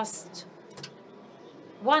are just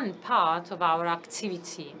one part of our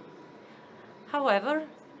activity. However,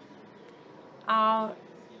 our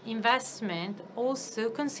investment also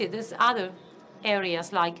considers other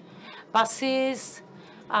areas like buses,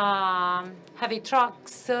 heavy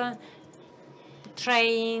trucks,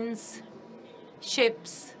 trains,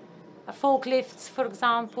 ships, forklifts, for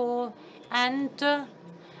example, and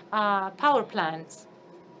power plants.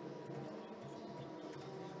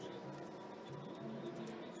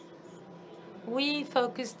 We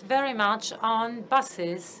focused very much on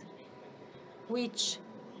buses, which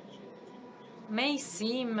may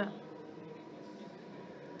seem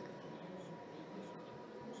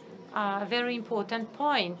a very important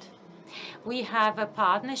point. We have a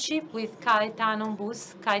partnership with Caetano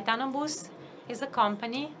Bus. Caetano Bus is a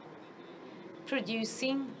company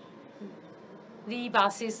producing the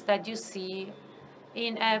buses that you see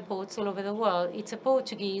in airports all over the world. It's a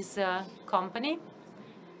Portuguese company.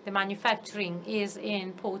 The manufacturing is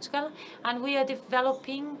in Portugal, and we are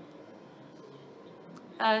developing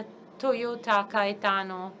a Toyota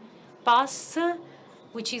Caetano bus,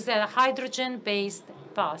 which is a hydrogen-based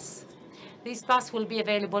bus. This bus will be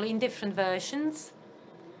available in different versions,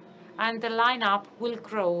 and the lineup will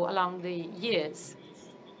grow along the years.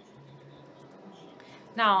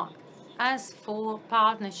 Now, as for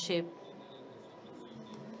partnership,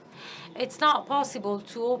 it's not possible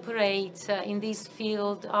to operate in this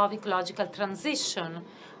field of ecological transition,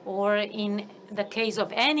 or in the case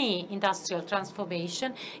of any industrial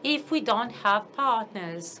transformation, if we don't have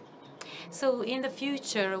partners. So in the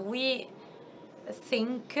future, we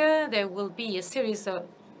think there will be a series of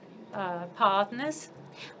partners.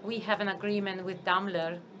 We have an agreement with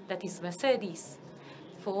Daimler, that is Mercedes,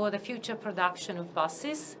 for the future production of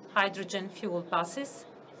buses, hydrogen-fueled buses.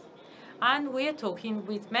 And we are talking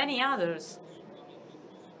with many others.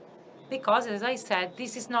 Because, as I said,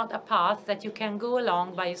 this is not a path that you can go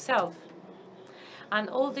along by yourself.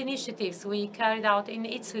 And all the initiatives we carried out in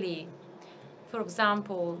Italy, for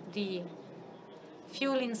example, the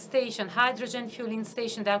fueling station, hydrogen fueling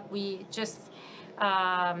station that we just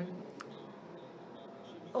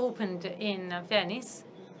opened in Venice,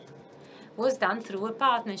 was done through a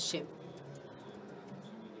partnership.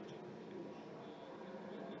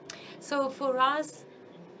 So for us,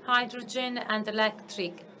 hydrogen and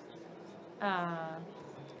electrical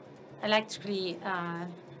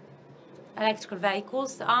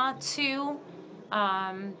vehicles are two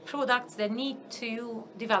products that need to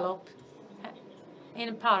develop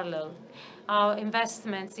in parallel. Our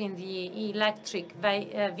investments in the electric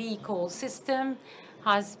vehicle system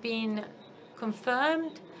has been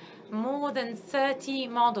confirmed. More than 30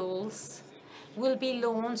 models will be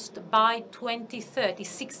launched by 2030.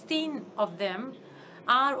 16 of them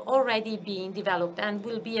are already being developed and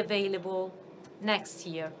will be available next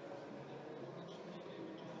year.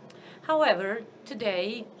 However,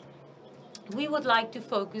 today we would like to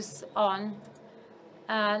focus on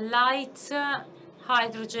light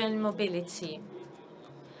hydrogen mobility.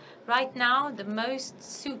 Right now, the most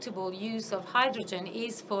suitable use of hydrogen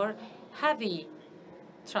is for heavy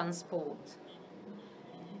transport.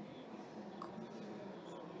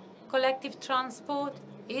 Collective transport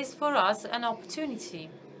is for us an opportunity.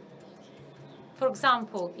 For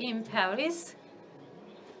example, in Paris,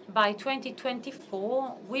 by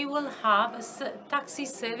 2024, we will have a taxi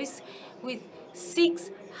service with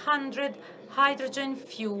 600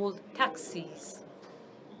 hydrogen-fueled taxis.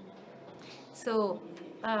 So,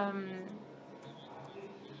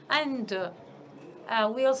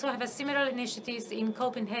 we also have a similar initiatives in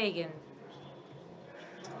Copenhagen.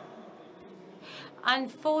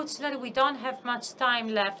 Unfortunately, we don't have much time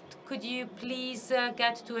left. Could you please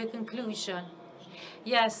get to a conclusion?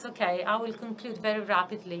 Yes, okay, I will conclude very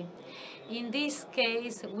rapidly. In this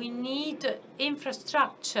case, we need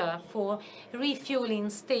infrastructure for refueling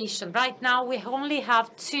station. Right now, we only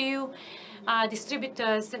have two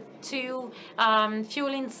distributors, two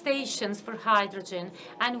fueling stations for hydrogen,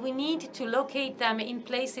 and we need to locate them in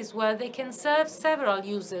places where they can serve several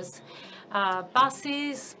users.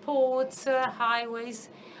 Buses, ports, highways.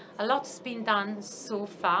 A lot has been done so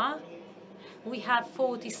far. We have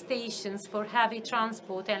 40 stations for heavy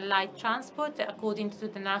transport and light transport, according to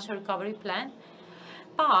the National Recovery Plan.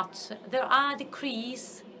 But there are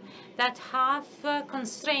decrees that have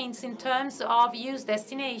constraints in terms of use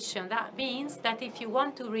destination. That means that if you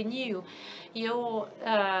want to renew your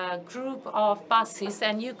group of buses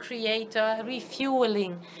and you create a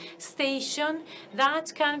refueling station,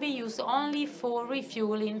 that can be used only for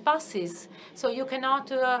refueling buses. So you cannot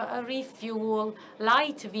refuel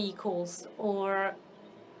light vehicles or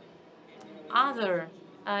other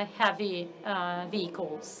heavy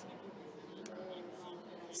vehicles.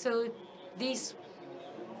 So these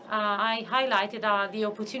I highlighted the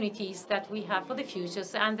opportunities that we have for the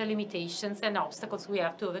futures and the limitations and obstacles we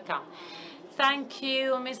have to overcome. Thank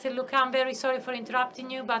you, Mr. Lucà. I'm very sorry for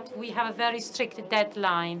interrupting you, but we have a very strict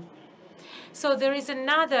deadline. So there is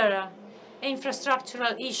another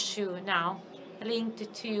infrastructural issue now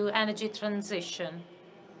linked to energy transition.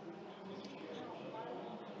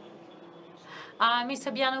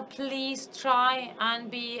 Mr. Viano, please try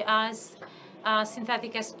and be as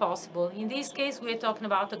synthetic as possible. In this case, we're talking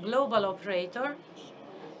about a global operator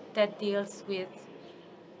that deals with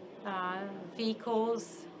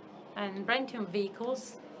vehicles and brand-new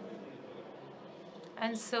vehicles.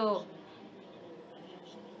 And so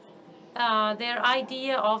their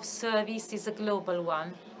idea of service is a global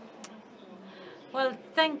one. Well,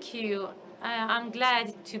 thank you. I'm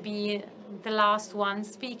glad to be the last one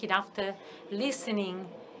speaking after listening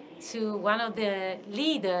to one of the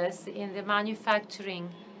leaders in the manufacturing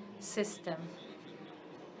system.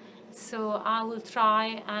 So I will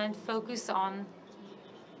try and focus on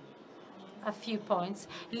a few points.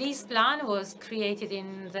 LEASEPLAN was created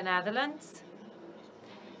in the Netherlands.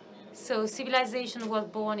 So civilization was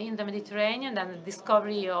born in the Mediterranean, and the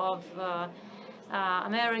discovery of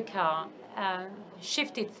America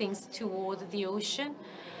shifted things toward the ocean.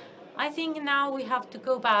 I think now we have to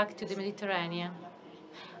go back to the Mediterranean.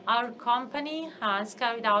 Our company has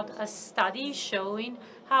carried out a study showing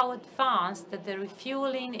how advanced the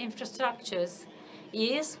refueling infrastructures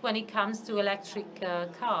is when it comes to electric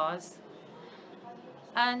cars.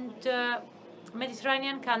 And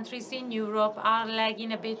Mediterranean countries in Europe are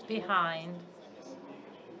lagging a bit behind.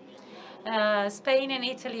 Spain and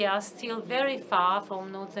Italy are still very far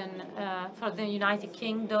from the United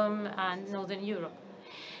Kingdom and Northern Europe.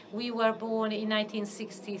 We were born in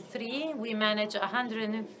 1963. We manage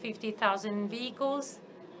 150,000 vehicles.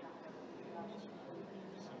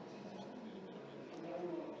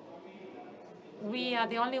 We are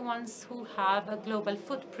the only ones who have a global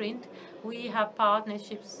footprint. We have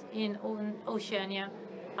partnerships in Oceania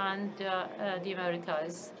and the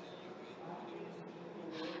Americas.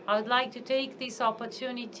 I would like to take this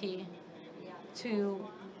opportunity to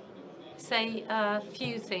say a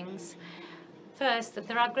few things. First,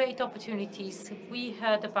 there are great opportunities. We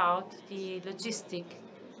heard about the logistic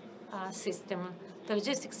system. The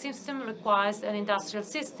logistic system requires an industrial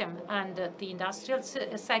system, and the industrial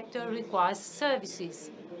sector requires services.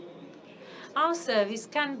 Our service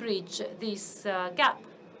can bridge this gap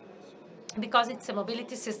because it's a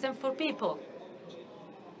mobility system for people.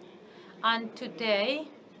 And today,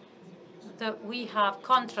 we have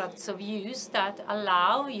contracts of use that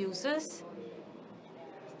allow users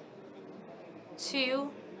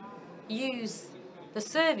to use the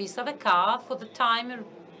service of a car for the time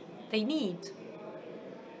they need.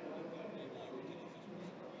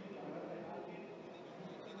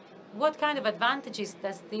 What kind of advantages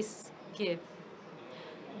does this give?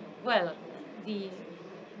 Well, the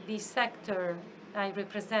sector I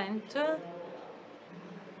represent,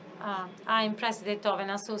 I'm president of an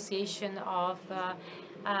association of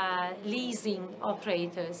leasing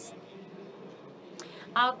operators.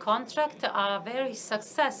 Our contracts are very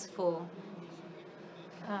successful.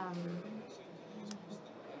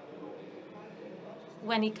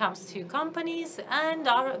 When it comes to companies, and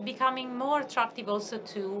are becoming more attractive also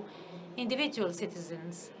to individual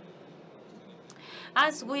citizens.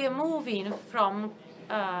 As we are moving from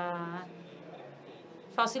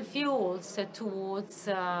fossil fuels towards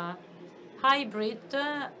hybrid,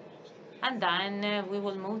 and then we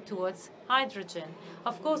will move towards hydrogen.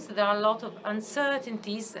 Of course, there are a lot of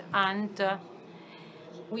uncertainties, and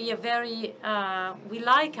we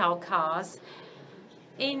like our cars,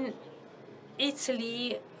 In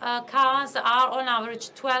Italy, cars are on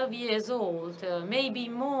average 12 years old, maybe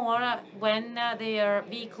more when they are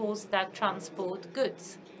vehicles that transport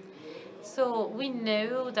goods. So we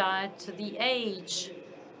know that the age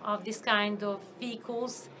of this kind of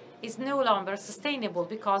vehicles is no longer sustainable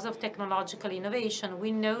because of technological innovation.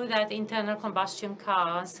 We know that internal combustion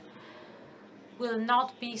cars will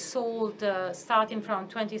not be sold starting from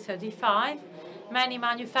 2035. Many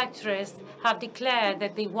manufacturers have declared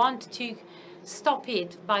that they want to stop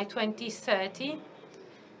it by 2030.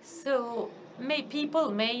 So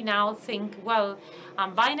people may now think, well,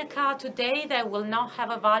 I'm buying a car today that will not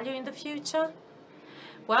have a value in the future.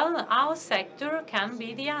 Well, our sector can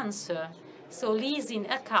be the answer. So leasing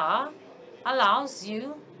a car allows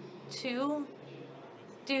you to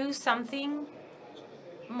do something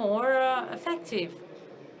more effective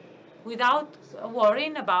without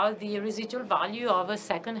worrying about the residual value of a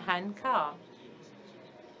second-hand car.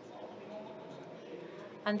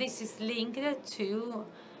 And this is linked to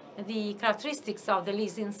the characteristics of the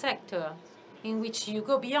leasing sector, in which you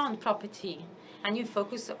go beyond property and you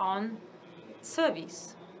focus on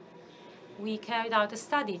service. We carried out a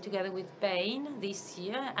study together with Bain this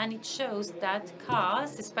year, and it shows that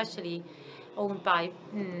cars, especially owned by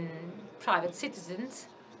private citizens,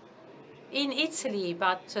 in Italy,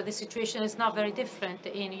 but the situation is not very different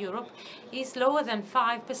in Europe, is lower than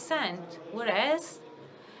 5%, whereas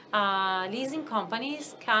leasing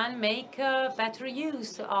companies can make better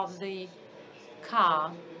use of the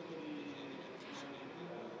car.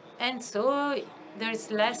 And so there is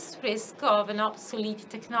less risk of an obsolete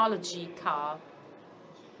technology car.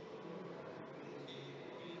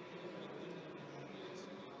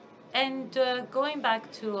 And going back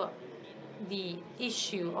to the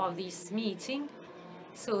issue of this meeting,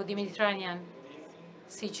 so the Mediterranean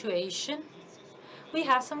situation, we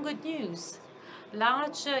have some good news.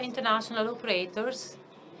 Large international operators,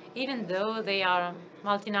 even though they are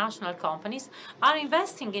multinational companies, are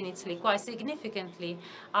investing in Italy quite significantly.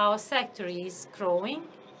 Our sector is growing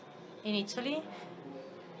in Italy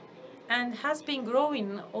and has been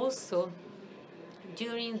growing also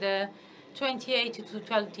during the 2008 to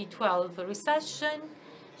 2012 recession.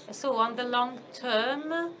 So on the long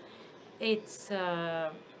term, it's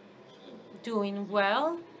doing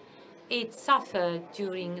well. It suffered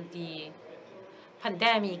during the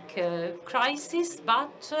pandemic crisis,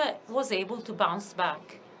 but was able to bounce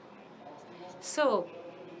back. So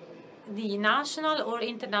the national or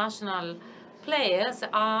international players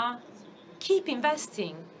keep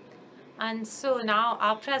investing, and so now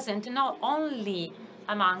are present not only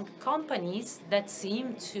among companies that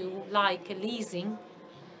seem to like leasing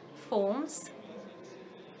forms,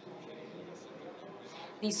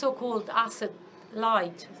 the so-called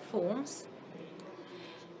asset-light forms,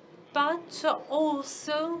 but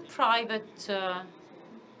also private,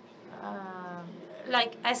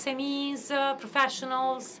 like SMEs,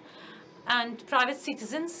 professionals, and private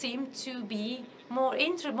citizens seem to be more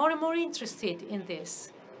and more interested in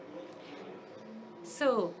this.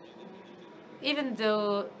 So even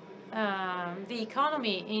though the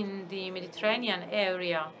economy in the Mediterranean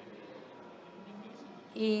area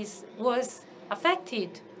was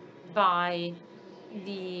affected by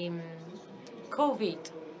the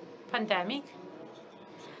COVID pandemic,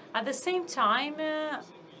 at the same time,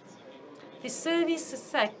 the service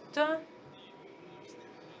sector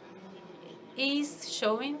is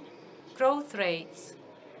showing growth rates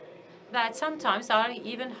that sometimes are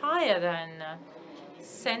even higher than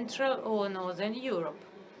Central or Northern Europe.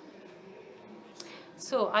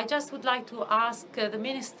 So I just would like to ask the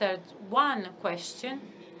Minister one question,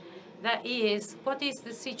 that is, what is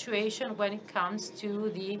the situation when it comes to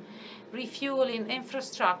the refueling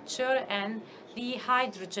infrastructure and the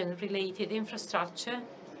hydrogen-related infrastructure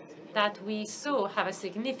that we saw have a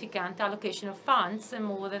significant allocation of funds,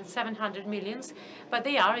 more than 700 million, but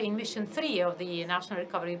they are in Mission 3 of the National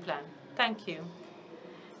Recovery Plan. Thank you.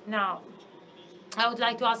 Now, I would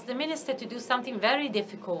like to ask the Minister to do something very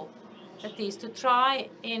difficult, that is to try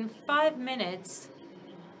in 5 minutes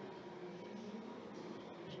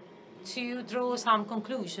to draw some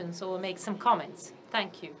conclusions or make some comments.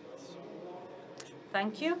 Thank you.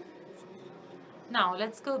 Thank you. Now,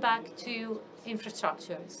 let's go back to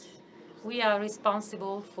infrastructures. We are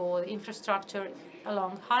responsible for infrastructure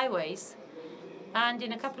along highways, and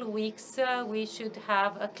in a couple of weeks, we should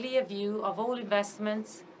have a clear view of all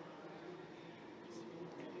investments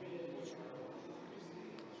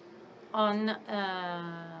on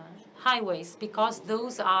highways, because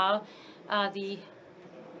those are the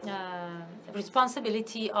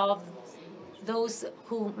responsibility of those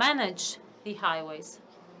who manage the highways.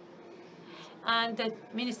 And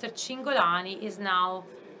Minister Cingolani is now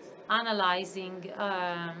analyzing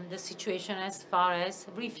the situation as far as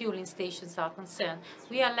refueling stations are concerned.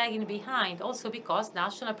 We are lagging behind also because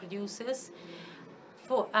national producers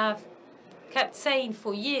kept saying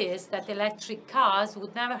for years that electric cars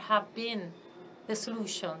would never have been the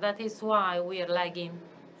solution. That is why we are lagging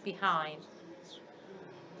behind.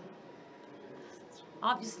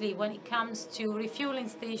 Obviously, when it comes to refueling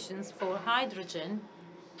stations for hydrogen,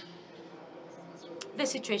 the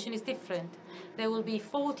situation is different. There will be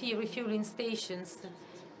 40 refueling stations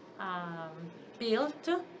built.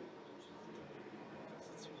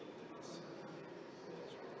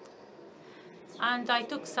 And I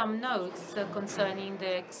took some notes concerning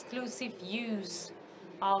the exclusive use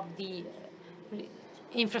of the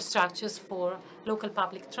infrastructures for local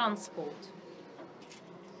public transport.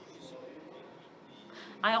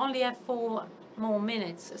 I only have 4 more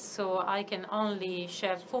minutes, so I can only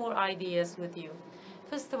share 4 ideas with you.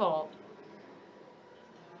 First of all,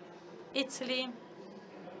 Italy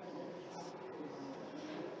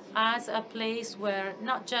as a place where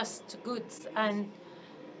not just goods and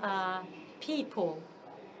people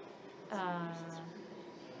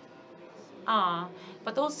are,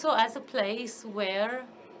 but also as a place where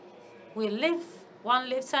we live, one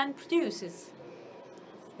lives and produces.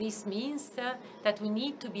 This means that we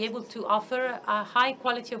need to be able to offer a high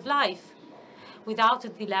quality of life without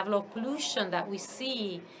the level of pollution that we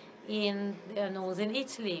see in northern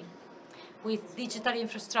Italy, with digital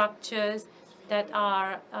infrastructures that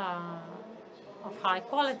are of high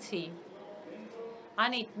quality.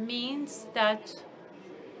 And it means that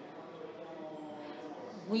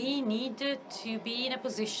we need to be in a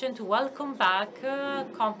position to welcome back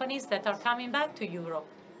companies that are coming back to Europe.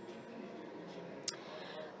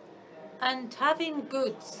 And having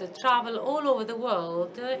goods travel all over the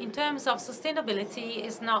world in terms of sustainability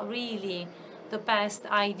is not really the best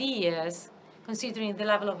ideas, considering the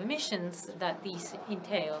level of emissions that this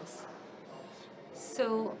entails.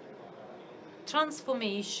 So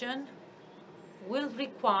transformation will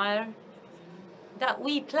require that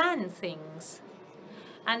we plan things.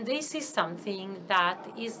 And this is something that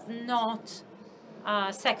is not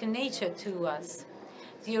second nature to us.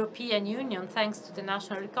 The European Union, thanks to the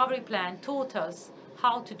National Recovery Plan, taught us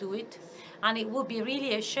how to do it. And it would be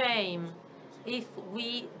really a shame if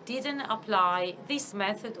we didn't apply this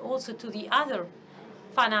method also to the other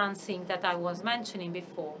financing that I was mentioning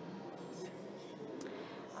before,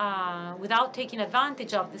 without taking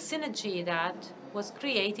advantage of the synergy that was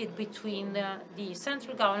created between the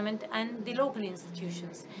central government and the local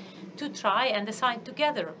institutions to try and decide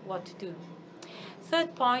together what to do.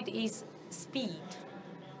 Third point is speed.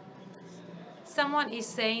 Someone is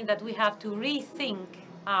saying that we have to rethink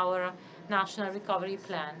our national recovery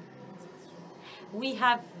plan. We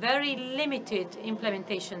have very limited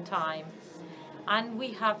implementation time, and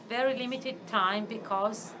we have very limited time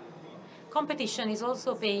because competition is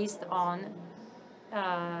also based on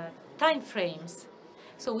time frames.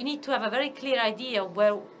 So we need to have a very clear idea of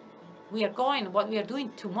where we are going, what we are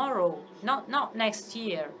doing tomorrow, not next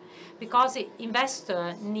year, because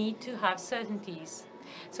investors need to have certainties.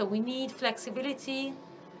 So we need flexibility.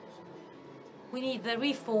 We need the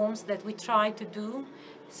reforms that we try to do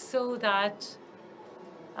so that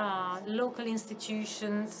local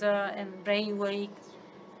institutions and the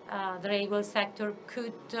railway sector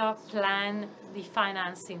could plan the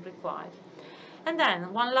financing required. And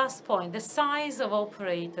then one last point, the size of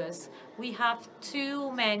operators. We have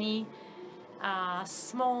too many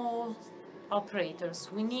small operators.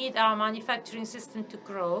 We need our manufacturing system to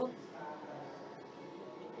grow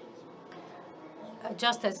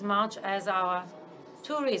just as much as our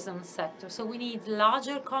tourism sector. So we need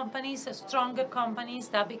larger companies, stronger companies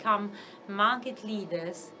that become market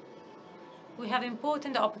leaders. We have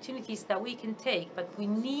important opportunities that we can take, but we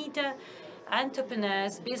need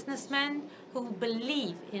entrepreneurs, businessmen who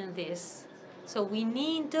believe in this. So we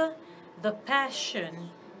need the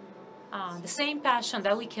passion, the same passion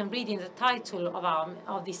that we can read in the title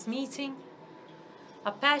of this meeting,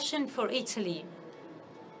 a passion for Italy.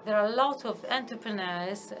 There are a lot of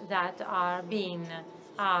entrepreneurs that are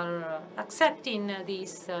accepting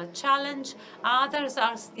this challenge. Others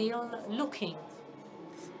are still looking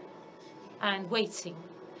and waiting.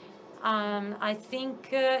 I think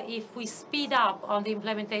if we speed up on the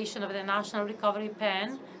implementation of the National Recovery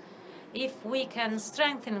Plan, if we can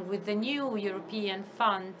strengthen with the new European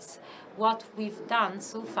funds what we've done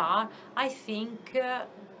so far, I think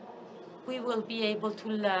we will be able to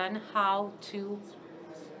learn how to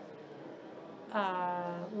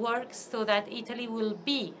work so that Italy will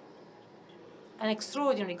be an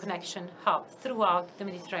extraordinary connection hub throughout the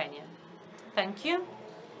Mediterranean. Thank you.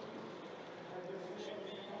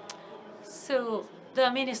 So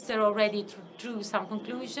the minister already drew some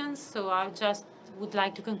conclusions, so I just would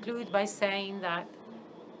like to conclude by saying that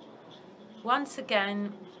once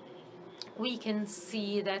again, we can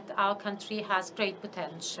see that our country has great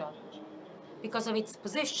potential because of its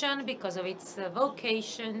position, because of its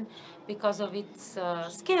vocation, because of its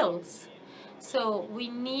skills. So we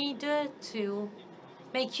need to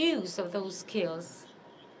make use of those skills.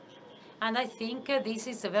 And I think this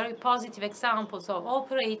is a very positive example of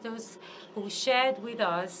operators who shared with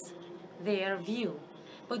us their view.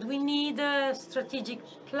 But we need strategic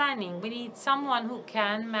planning. We need someone who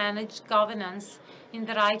can manage governance in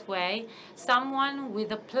the right way, someone with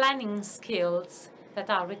the planning skills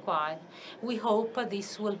that are required. We hope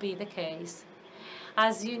this will be the case.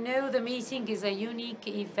 As you know, the meeting is a unique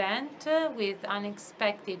event with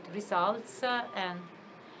unexpected results, and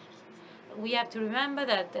we have to remember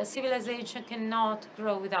that a civilization cannot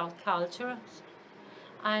grow without culture.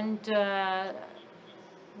 And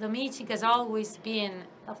the meeting has always been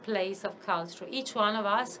a place of culture. Each one of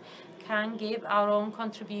us can give our own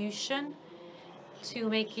contribution to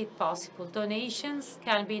make it possible. Donations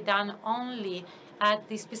can be done only at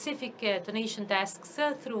the specific donation desks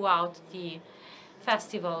throughout the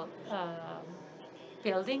festival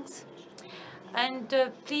buildings. And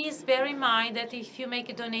please bear in mind that if you make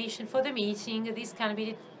a donation for the meeting, this can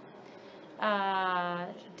be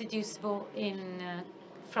deducible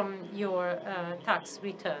from your tax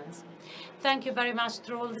returns. Thank you very much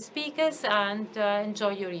to all the speakers, and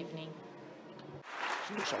enjoy your evening.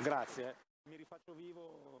 Grazie. Mi rifaccio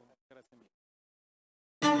vivo. Grazie mille.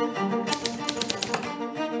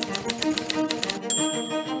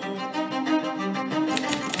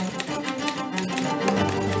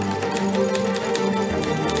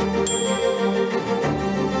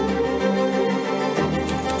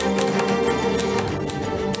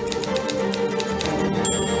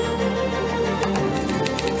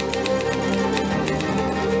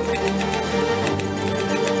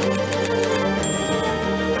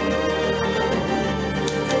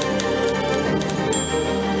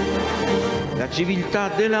 Civiltà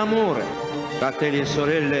dell'amore, fratelli e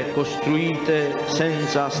sorelle, costruite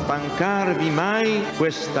senza stancarvi mai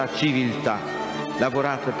questa civiltà.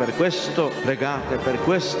 Lavorate per questo, pregate per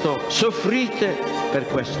questo, soffrite per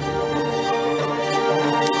questo.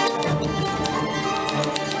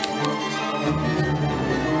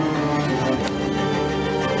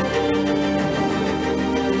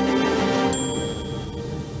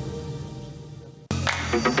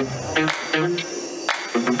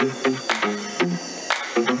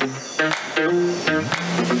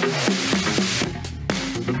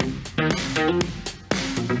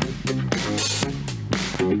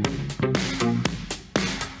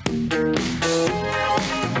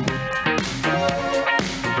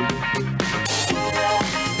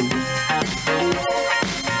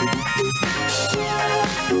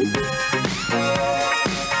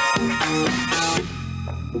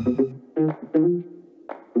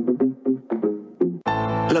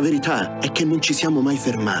 La verità è che non ci siamo mai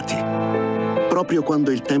fermati. Proprio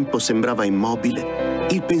quando il tempo sembrava immobile,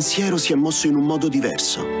 il pensiero si è mosso in un modo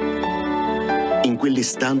diverso. In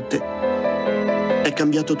quell'istante è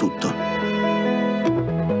cambiato tutto.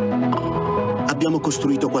 Abbiamo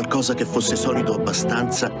costruito qualcosa che fosse solido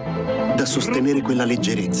abbastanza da sostenere quella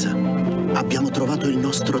leggerezza. Abbiamo trovato il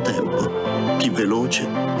nostro tempo, chi veloce,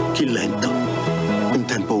 chi lento, un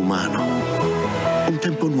tempo umano, un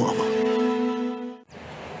tempo nuovo.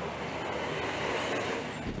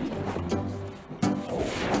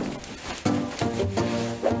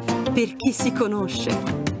 Per chi si conosce.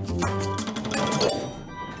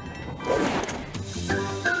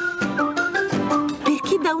 Per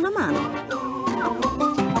chi dà una mano.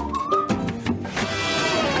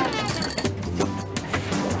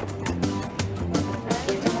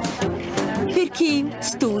 Per chi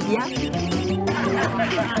studia.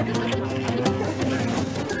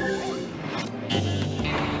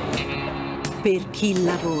 Per chi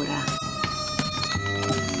lavora.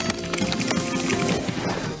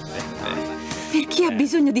 Per chi ha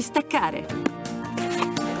bisogno di staccare.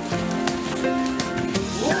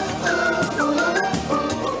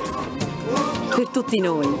 Per tutti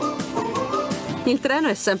noi. Il treno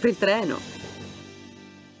è sempre il treno.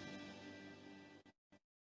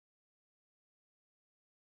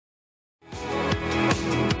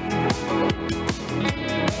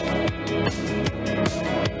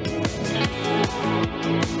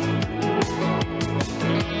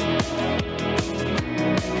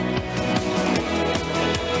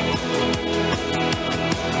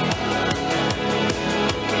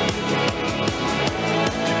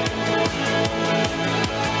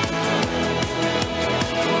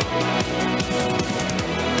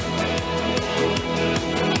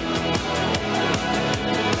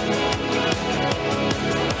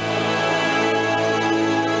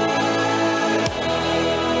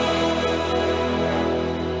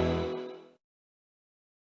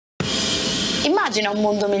 Immagina un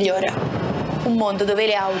mondo migliore. Un mondo dove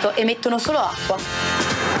le auto emettono solo acqua.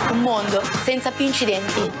 Un mondo senza più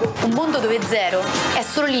incidenti. Un mondo dove zero è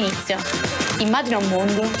solo l'inizio. Immagina un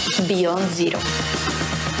mondo beyond zero.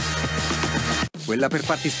 Quella per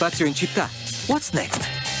farti spazio in città. What's next?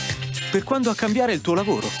 Per quando a cambiare il tuo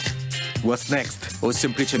lavoro. What's next? O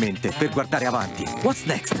semplicemente per guardare avanti. What's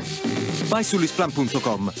next? Vai su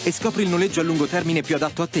LEASEPLAN.com e scopri il noleggio a lungo termine più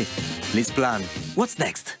adatto a te. LEASEPLAN. What's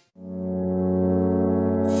next?